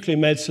 Nuclear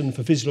medicine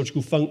for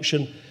physiological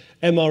function.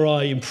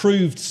 MRI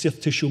improved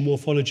soft tissue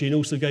morphology and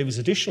also gave us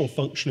additional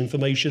functional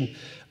information.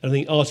 And I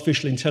think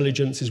artificial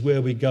intelligence is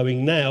where we're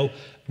going now,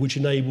 which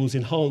enables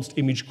enhanced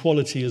image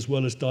quality as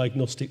well as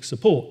diagnostic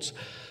support.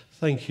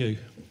 Thank you.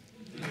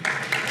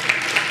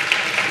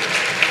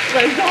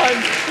 Well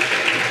done.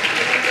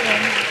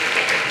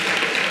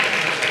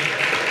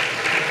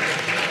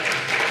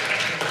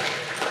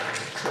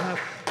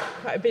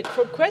 Quite a bit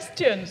for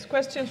questions.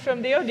 Questions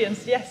from the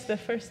audience. Yes, the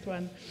first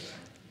one.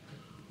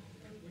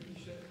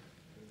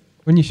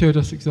 When you showed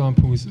us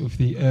examples of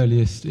the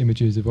earliest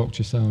images of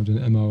ultrasound and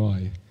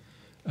MRI,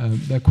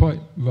 they're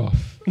quite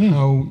rough.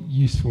 How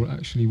useful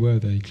actually were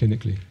they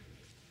clinically?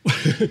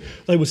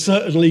 They were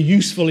certainly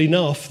useful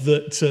enough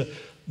that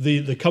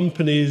the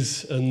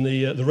companies and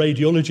the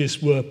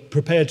radiologists were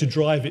prepared to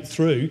drive it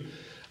through.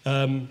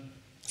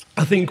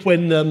 I think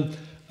when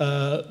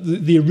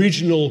the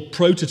original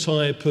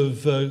prototype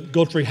of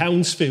Godfrey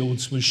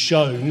Hounsfield's was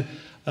shown,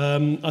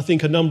 I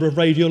think a number of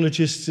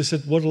radiologists just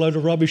said, what a load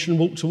of rubbish, and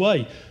walked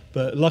away.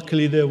 But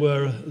luckily there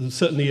were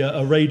certainly a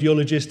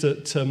radiologist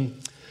at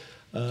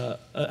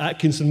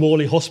Atkinson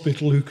Morley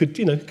Hospital who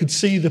could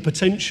see the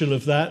potential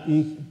of that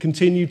and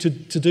continue to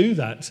do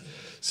that.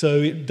 So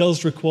it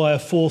does require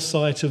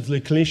foresight of the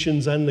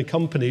clinicians and the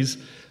companies.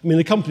 I mean,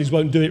 the companies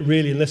won't do it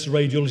really unless the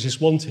radiologists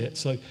want it.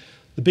 So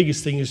the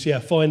biggest thing is,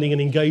 finding an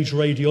engaged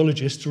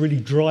radiologist to really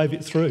drive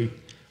it through.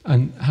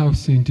 And how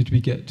soon did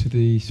we get to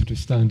the sort of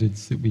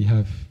standards that we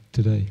have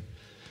today?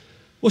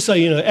 Well, so,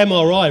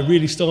 MRI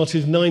really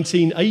started in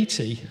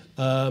 1980,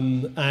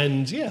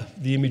 and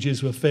the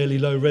images were fairly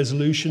low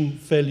resolution,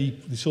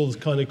 you saw the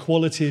kind of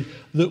quality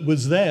that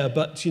was there,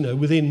 but,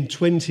 within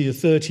 20 or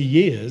 30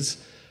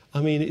 years,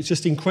 I mean, it's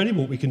just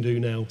incredible what we can do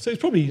now. So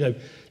it's probably,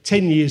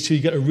 10 years till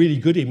you get a really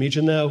good image,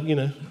 and now,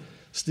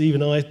 Steve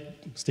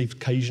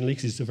occasionally,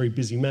 because he's a very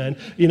busy man,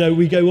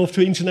 we go off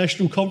to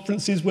international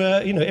conferences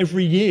where,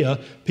 every year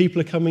people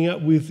are coming up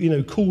with,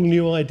 cool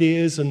new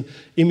ideas and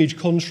image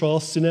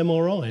contrasts in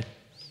MRI.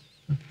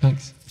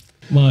 Thanks.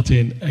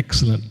 Martin,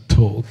 excellent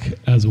talk,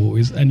 as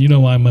always. And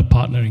I'm a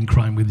partner in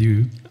crime with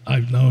you.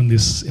 I've known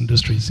this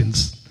industry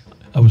since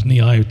I was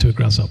knee-high to a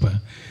grasshopper.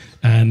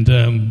 And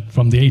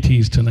from the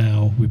 80s to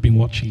now, we've been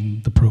watching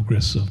the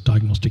progress of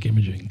diagnostic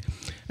imaging.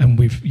 And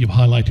you've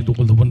highlighted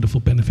all the wonderful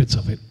benefits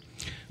of it.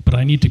 But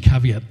I need to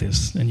caveat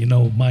this,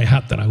 and my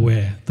hat that I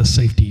wear, the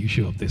safety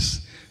issue of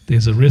this.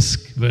 There's a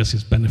risk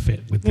versus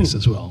benefit with this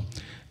as well.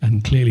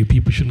 And clearly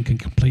people shouldn't get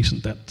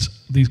complacent that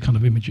these kind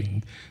of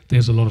imaging,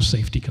 there's a lot of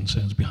safety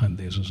concerns behind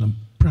this. And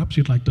perhaps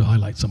you'd like to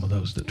highlight some of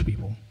those to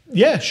people.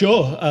 Yeah,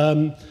 sure.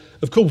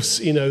 Of course,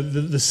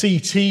 the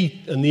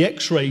CT and the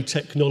X-ray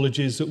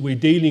technologies that we're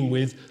dealing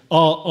with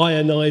are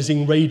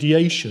ionizing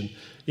radiation.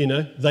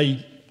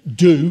 They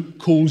do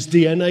cause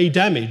DNA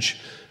damage.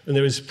 And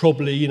there is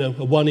probably, a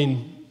 1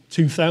 in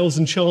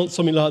 2,000 chance,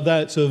 something like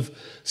that, of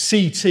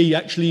CT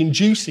actually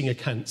inducing a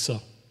cancer.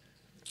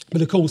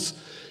 But of course,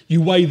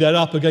 you weigh that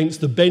up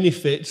against the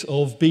benefit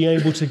of being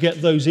able to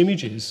get those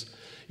images.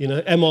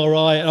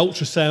 MRI and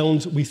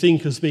ultrasound we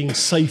think as being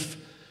safe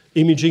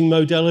imaging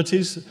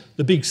modalities.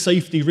 The big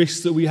safety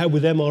risks that we have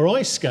with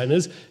MRI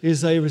scanners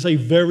is there is a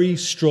very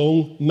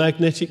strong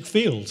magnetic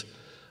field.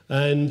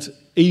 And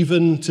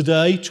even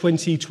today,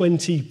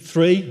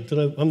 2023, I don't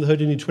know, I haven't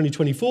heard any in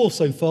 2024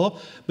 so far,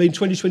 but in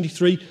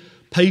 2023,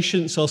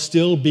 patients are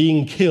still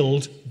being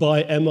killed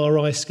by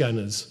MRI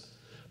scanners,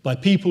 by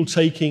people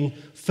taking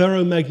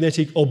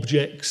ferromagnetic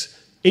objects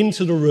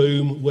into the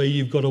room where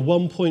you've got a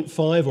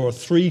 1.5 or a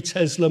 3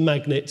 Tesla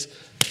magnet,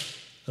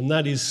 and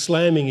that is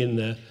slamming in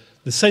there.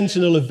 The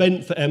sentinel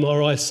event for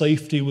MRI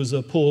safety was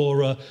a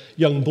poor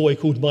young boy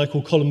called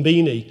Michael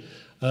Colombini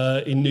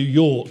in New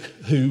York,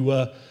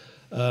 who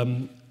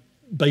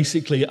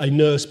basically a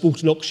nurse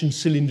brought an oxygen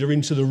cylinder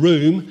into the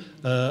room,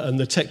 and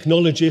the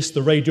technologist,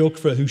 the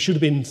radiographer who should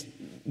have been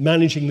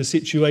managing the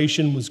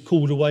situation, was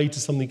called away to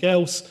something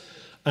else,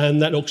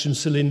 and that oxygen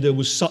cylinder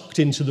was sucked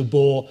into the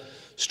bore,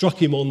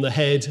 struck him on the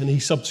head, and he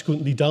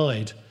subsequently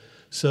died.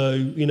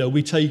 So,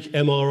 we take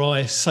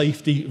MRI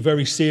safety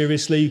very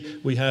seriously.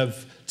 We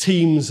have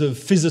teams of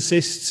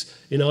physicists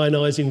in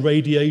ionizing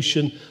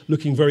radiation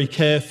looking very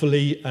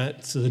carefully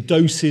at the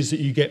doses that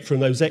you get from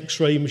those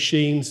X-ray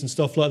machines and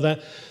stuff like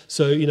that.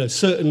 So,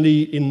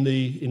 certainly in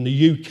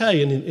the UK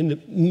and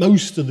in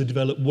most of the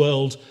developed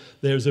world,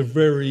 there's a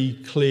very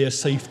clear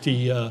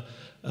safety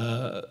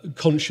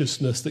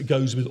consciousness that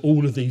goes with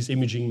all of these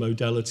imaging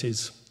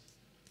modalities.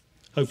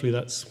 Hopefully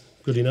that's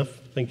good enough.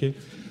 Thank you.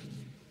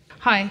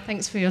 Hi,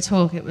 thanks for your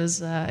talk. It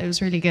was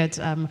really good.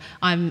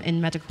 I'm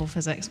in medical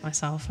physics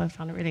myself. I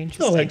found it really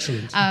interesting. Oh,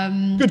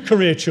 excellent. Good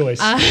career choice.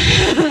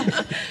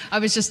 I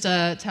was just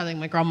telling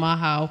my grandma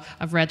how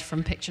I've read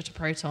From Picture to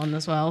Proton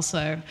as well,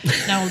 so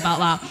know all about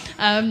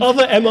that.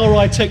 Other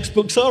MRI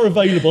textbooks are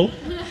available.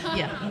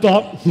 Yeah.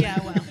 But yeah,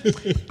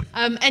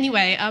 well.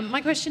 Anyway,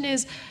 my question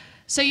is,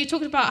 so you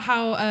talked about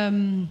how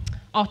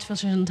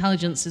artificial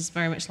intelligence is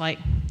very much like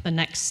the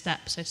next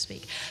step, so to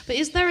speak. But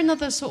is there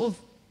another sort of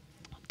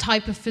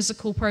type of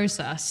physical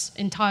process,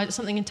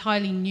 something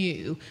entirely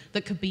new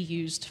that could be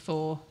used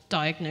for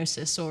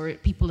diagnosis, or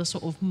people are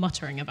sort of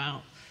muttering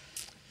about?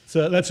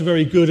 So that's a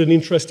very good and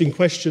interesting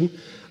question.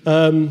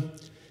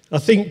 I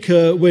think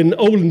when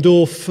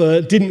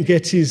Ohlendorf didn't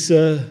get his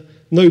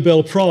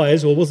Nobel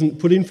Prize, or wasn't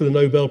put in for the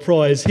Nobel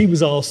Prize, he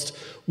was asked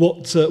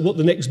what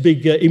the next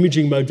big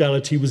imaging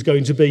modality was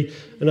going to be,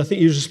 and I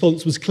think his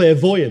response was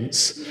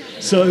clairvoyance.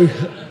 So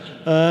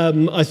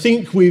I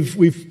think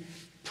we've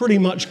pretty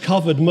much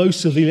covered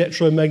most of the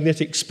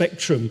electromagnetic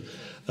spectrum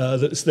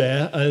that's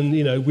there,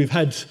 and we've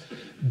had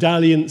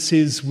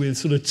dalliances with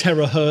sort of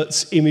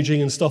terahertz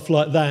imaging and stuff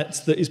like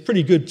that is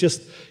pretty good,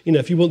 just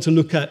if you want to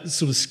look at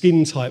sort of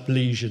skin type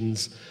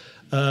lesions.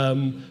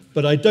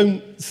 But I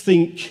don't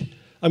think,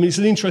 it's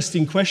an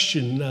interesting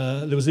question.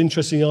 There was an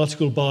interesting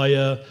article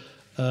by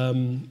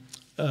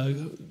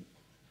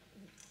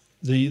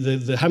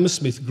the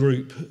Hammersmith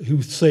group,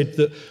 who said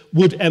that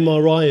would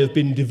MRI have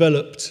been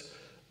developed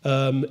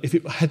if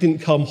it hadn't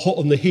come hot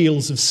on the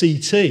heels of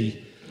CT,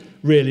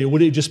 really, or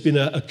would it have just been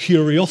a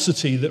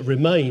curiosity that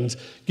remained?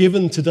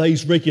 Given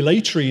today's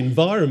regulatory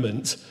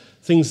environment,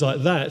 things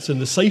like that,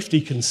 and the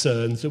safety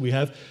concerns that we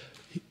have,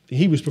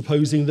 he was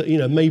proposing that,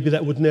 maybe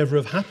that would never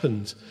have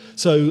happened.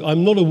 So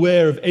I'm not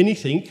aware of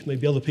anything,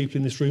 maybe other people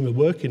in this room are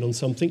working on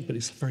something, but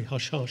it's very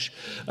hush-hush.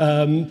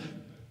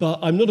 But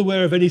I'm not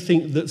aware of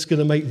anything that's going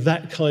to make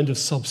that kind of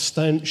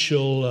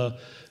substantial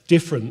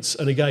difference.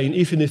 And again,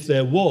 even if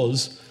there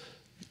was,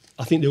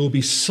 I think there will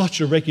be such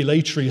a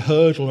regulatory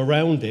hurdle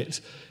around it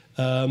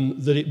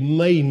that it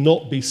may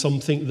not be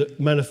something that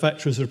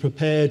manufacturers are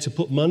prepared to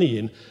put money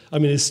in. I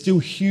mean, there's still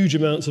huge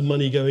amounts of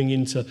money going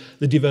into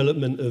the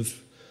development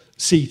of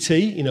CT.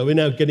 We're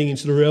now getting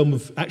into the realm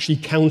of actually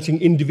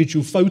counting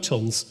individual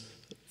photons,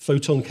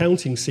 photon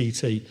counting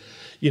CT.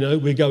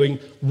 We're going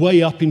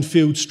way up in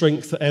field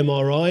strength for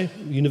MRI.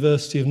 The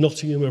University of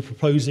Nottingham are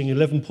proposing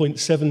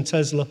 11.7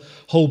 Tesla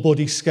whole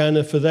body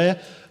scanner for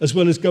there, as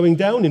well as going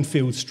down in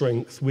field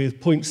strength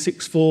with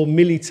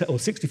 0.64 or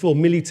 64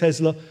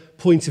 millitesla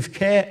point of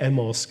care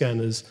MR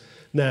scanners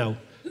now.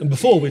 And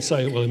before we'd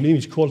say, well, the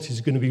image quality is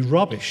going to be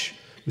rubbish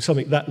with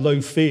something that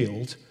low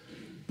field.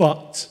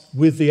 But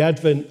with the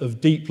advent of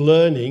deep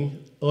learning,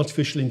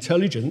 artificial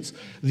intelligence,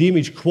 the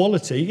image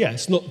quality,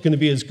 it's not going to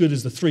be as good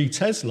as the 3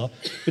 Tesla,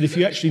 but if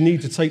you actually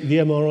need to take the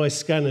MRI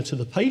scanner to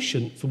the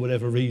patient for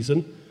whatever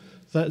reason,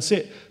 that's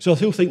it. So I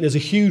still think there's a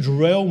huge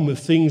realm of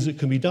things that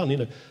can be done.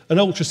 An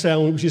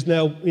ultrasound, which is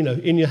now,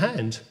 in your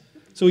hand.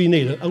 So all you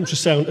need, an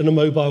ultrasound and a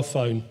mobile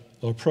phone,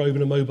 or a probe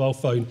and a mobile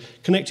phone,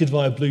 connected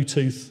via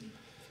Bluetooth.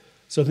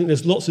 So I think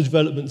there's lots of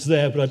developments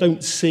there, but I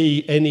don't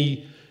see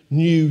any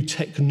new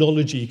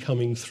technology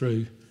coming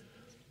through.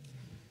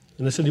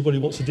 Unless anybody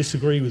wants to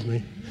disagree with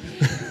me.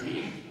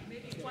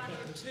 Maybe 1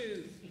 or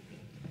 2.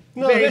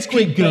 No, let's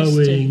keep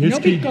going. Let's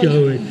keep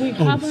going. We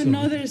have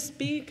another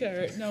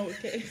speaker. No,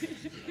 okay.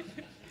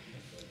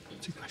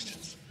 2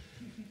 questions.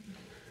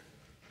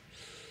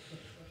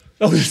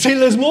 Oh, see,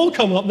 there's more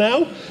come up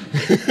now.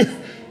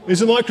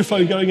 Is a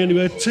microphone going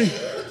anywhere too?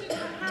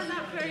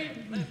 Very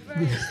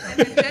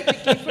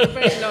energetically for a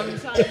very long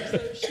time, so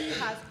she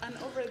has, and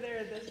over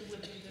there, this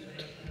would be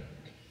the...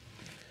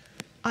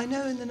 I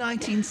know in the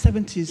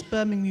 1970s,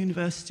 Birmingham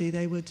University,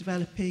 they were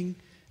developing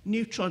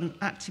neutron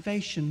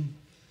activation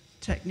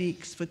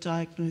techniques for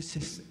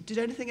diagnosis. Did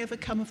anything ever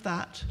come of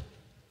that?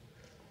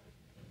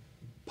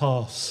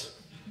 Pass.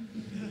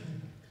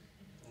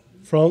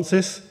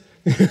 Francis?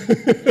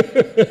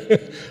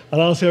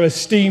 I'll ask our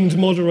esteemed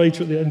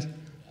moderator at the end.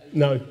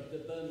 No. The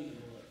Birmingham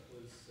work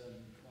was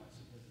quite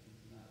significant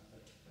in that,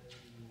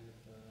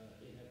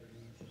 but they never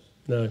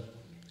used. No.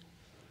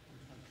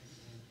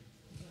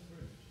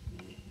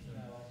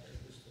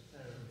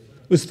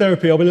 It was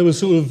therapy. I mean, there was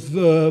sort of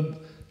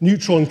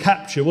neutron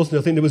capture, wasn't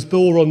there? I think there was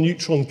boron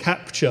neutron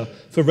capture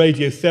for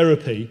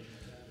radiotherapy.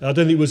 I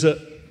don't think it was a... I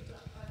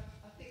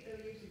think they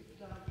were using it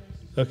for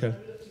diagnosis. Okay.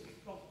 They were looking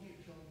at prompt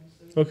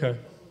neutrons. So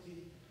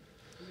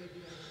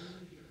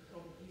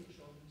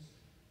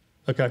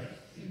Okay. Okay.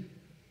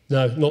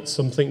 No, not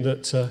something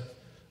that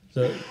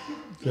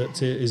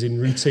is in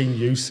routine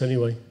use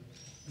anyway.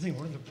 I think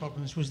one of the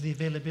problems was the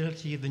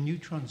availability of the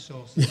neutron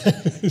sources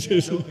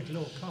at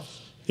low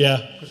cost. Yeah.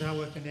 Because I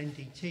worked on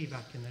NDT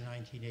back in the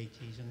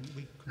 1980s, and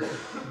we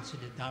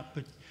considered that,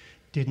 but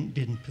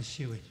didn't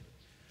pursue it.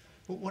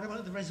 But what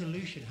about the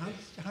resolution?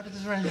 How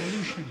does the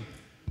resolution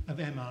of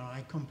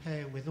MRI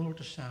compare with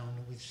ultrasound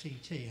or with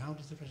CT? How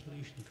does the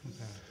resolution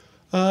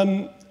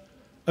compare?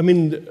 I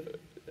mean,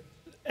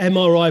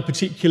 MRI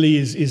particularly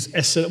is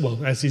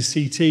well, as is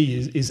CT,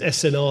 is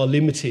SNR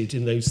limited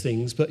in those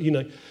things. But,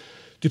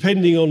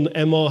 depending on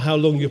MR, how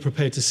long you're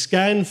prepared to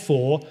scan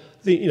for,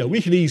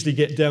 we can easily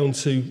get down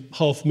to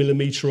 0.5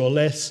 millimetre or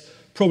less.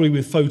 Probably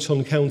with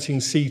photon counting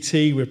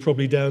CT, we're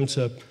probably down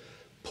to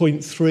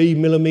 0.3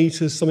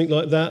 millimetres, something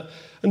like that.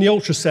 And the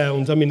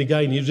ultrasound, I mean,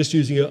 again, you're just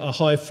using a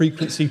high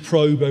frequency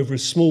probe over a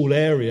small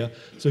area.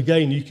 So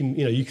again,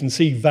 you can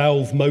see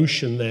valve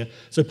motion there.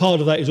 So part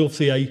of that is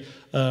obviously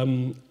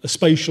a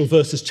spatial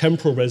versus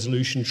temporal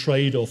resolution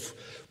trade-off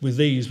with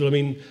these. But I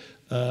mean,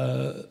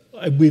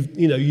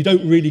 you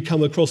don't really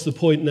come across the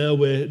point now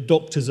where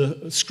doctors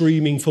are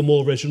screaming for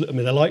more resolution. I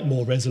mean, they like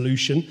more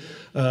resolution.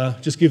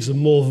 Just gives them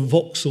more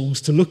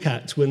voxels to look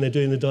at when they're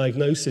doing the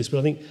diagnosis.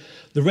 But I think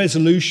the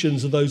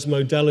resolutions of those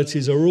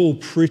modalities are all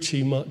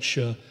pretty much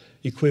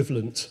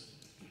equivalent.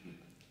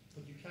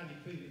 But you can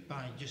improve it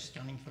by just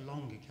scanning for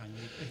longer, can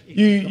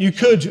you? You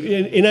could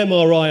in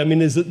MRI. I mean,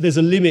 there's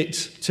a limit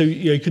to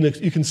you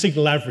can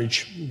signal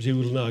average, as you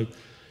will know.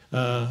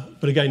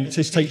 But again, it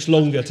just takes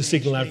longer to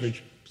signal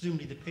average.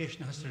 Presumably, the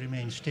patient has to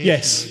remain stable.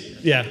 Yes.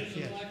 Yeah.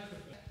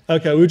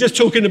 Okay. We were just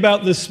talking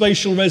about the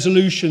spatial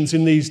resolutions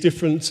in these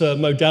different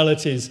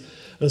modalities,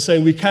 and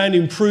saying we can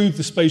improve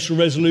the spatial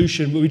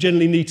resolution, but we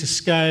generally need to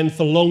scan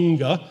for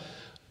longer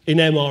in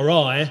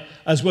MRI,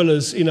 as well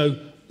as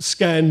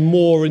scan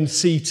more in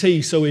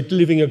CT. So we're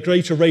delivering a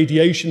greater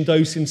radiation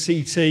dose in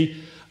CT,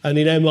 and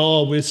in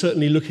MR we're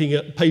certainly looking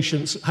at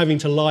patients having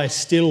to lie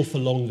still for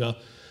longer.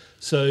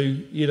 So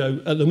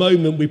at the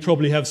moment we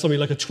probably have something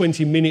like a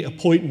 20-minute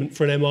appointment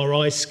for an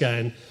MRI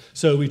scan.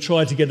 So we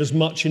try to get as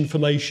much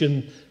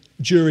information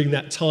during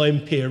that time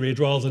period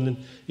rather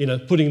than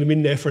putting them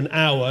in there for an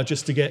hour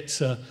just to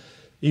get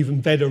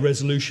even better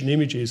resolution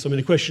images. I mean,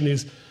 the question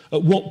is,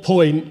 at what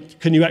point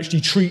can you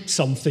actually treat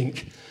something?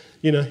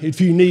 You know,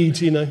 if you need,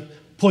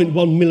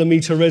 0.1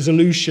 millimeter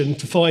resolution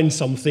to find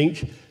something,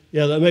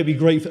 yeah, that may be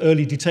great for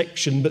early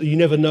detection, but you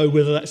never know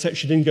whether that's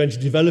actually then going to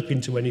develop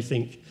into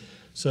anything.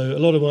 So a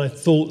lot of my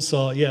thoughts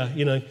are,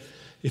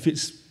 if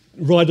it's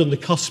right on the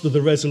cusp of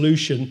the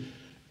resolution,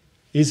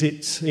 is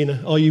it,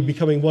 are you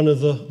becoming one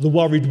of the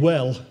worried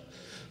well?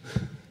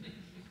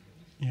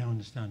 Yeah, I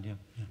understand, yeah.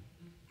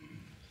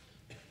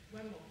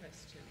 One more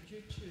question. Do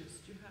you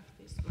choose? Do you have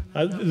this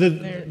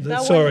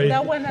one? Sorry.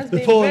 That one has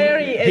been Paul,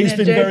 very he's energetic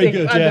been very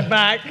good, at the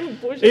back.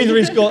 Either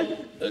he's got,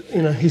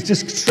 he's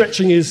just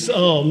stretching his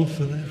arm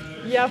for that.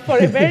 Yeah, for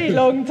a very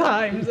long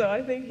time, so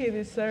I think he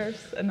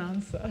deserves an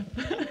answer.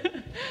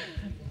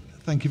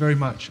 Thank you very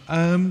much.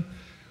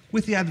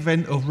 With the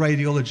advent of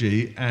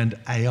radiology and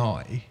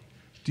AI,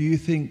 do you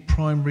think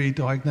primary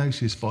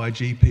diagnosis via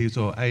GPs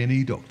or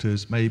A&E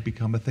doctors may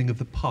become a thing of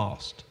the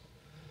past?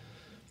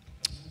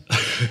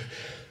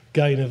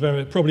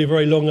 Again, probably a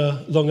very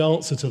long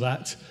answer to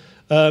that.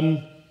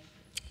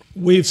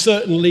 We're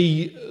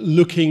certainly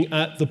looking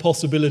at the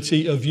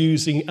possibility of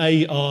using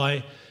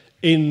AI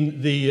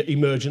in the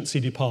emergency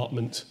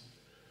department.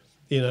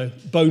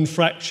 Bone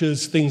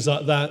fractures, things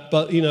like that.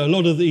 But, a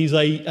lot of these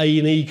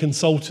A&E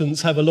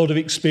consultants have a lot of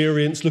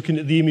experience looking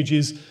at the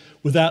images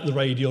without the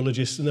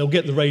radiologist, and they'll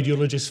get the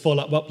radiologist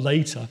follow up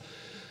later.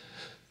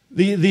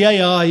 The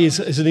AI is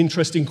an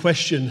interesting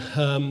question.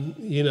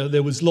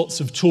 There was lots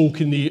of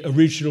talk in the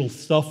original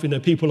stuff,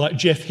 people like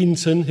Jeff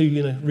Hinton,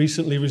 who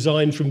recently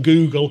resigned from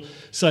Google,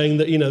 saying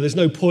that there's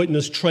no point in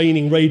us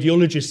training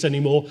radiologists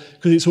anymore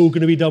because it's all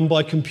going to be done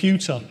by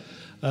computer.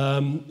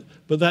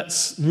 But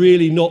that's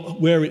really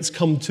not where it's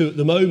come to at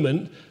the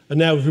moment. And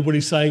now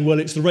everybody's saying, well,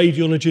 it's the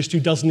radiologist who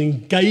doesn't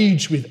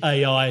engage with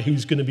AI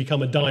who's going to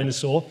become a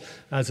dinosaur,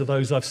 as are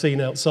those I've seen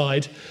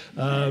outside.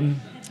 So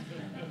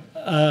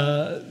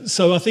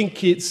I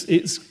think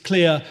it's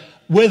clear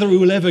whether we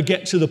will ever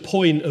get to the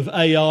point of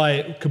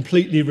AI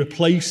completely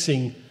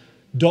replacing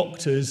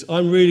doctors,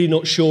 I'm really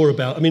not sure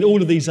about. I mean,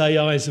 all of these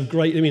AIs are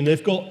great. I mean,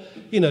 they've got,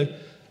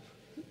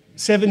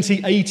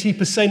 70,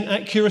 80%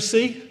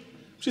 accuracy,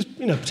 which is,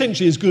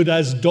 potentially as good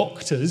as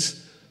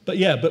doctors.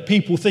 But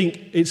people think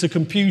it's a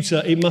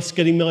computer, it must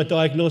get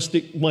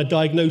my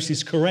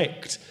diagnosis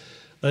correct.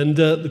 And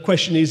the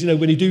question is,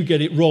 when you do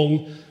get it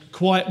wrong,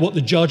 quite what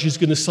the judge is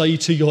going to say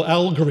to your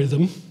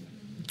algorithm,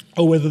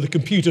 or whether the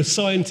computer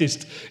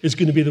scientist is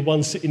going to be the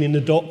one sitting in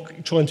the dock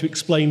trying to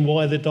explain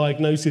why the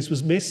diagnosis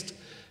was missed.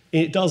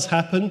 It does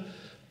happen,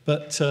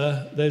 but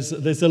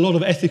there's a lot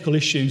of ethical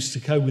issues to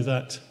go with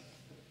that.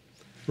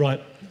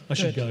 Right, I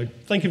should go.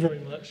 Thank you very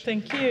much.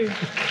 Thank you.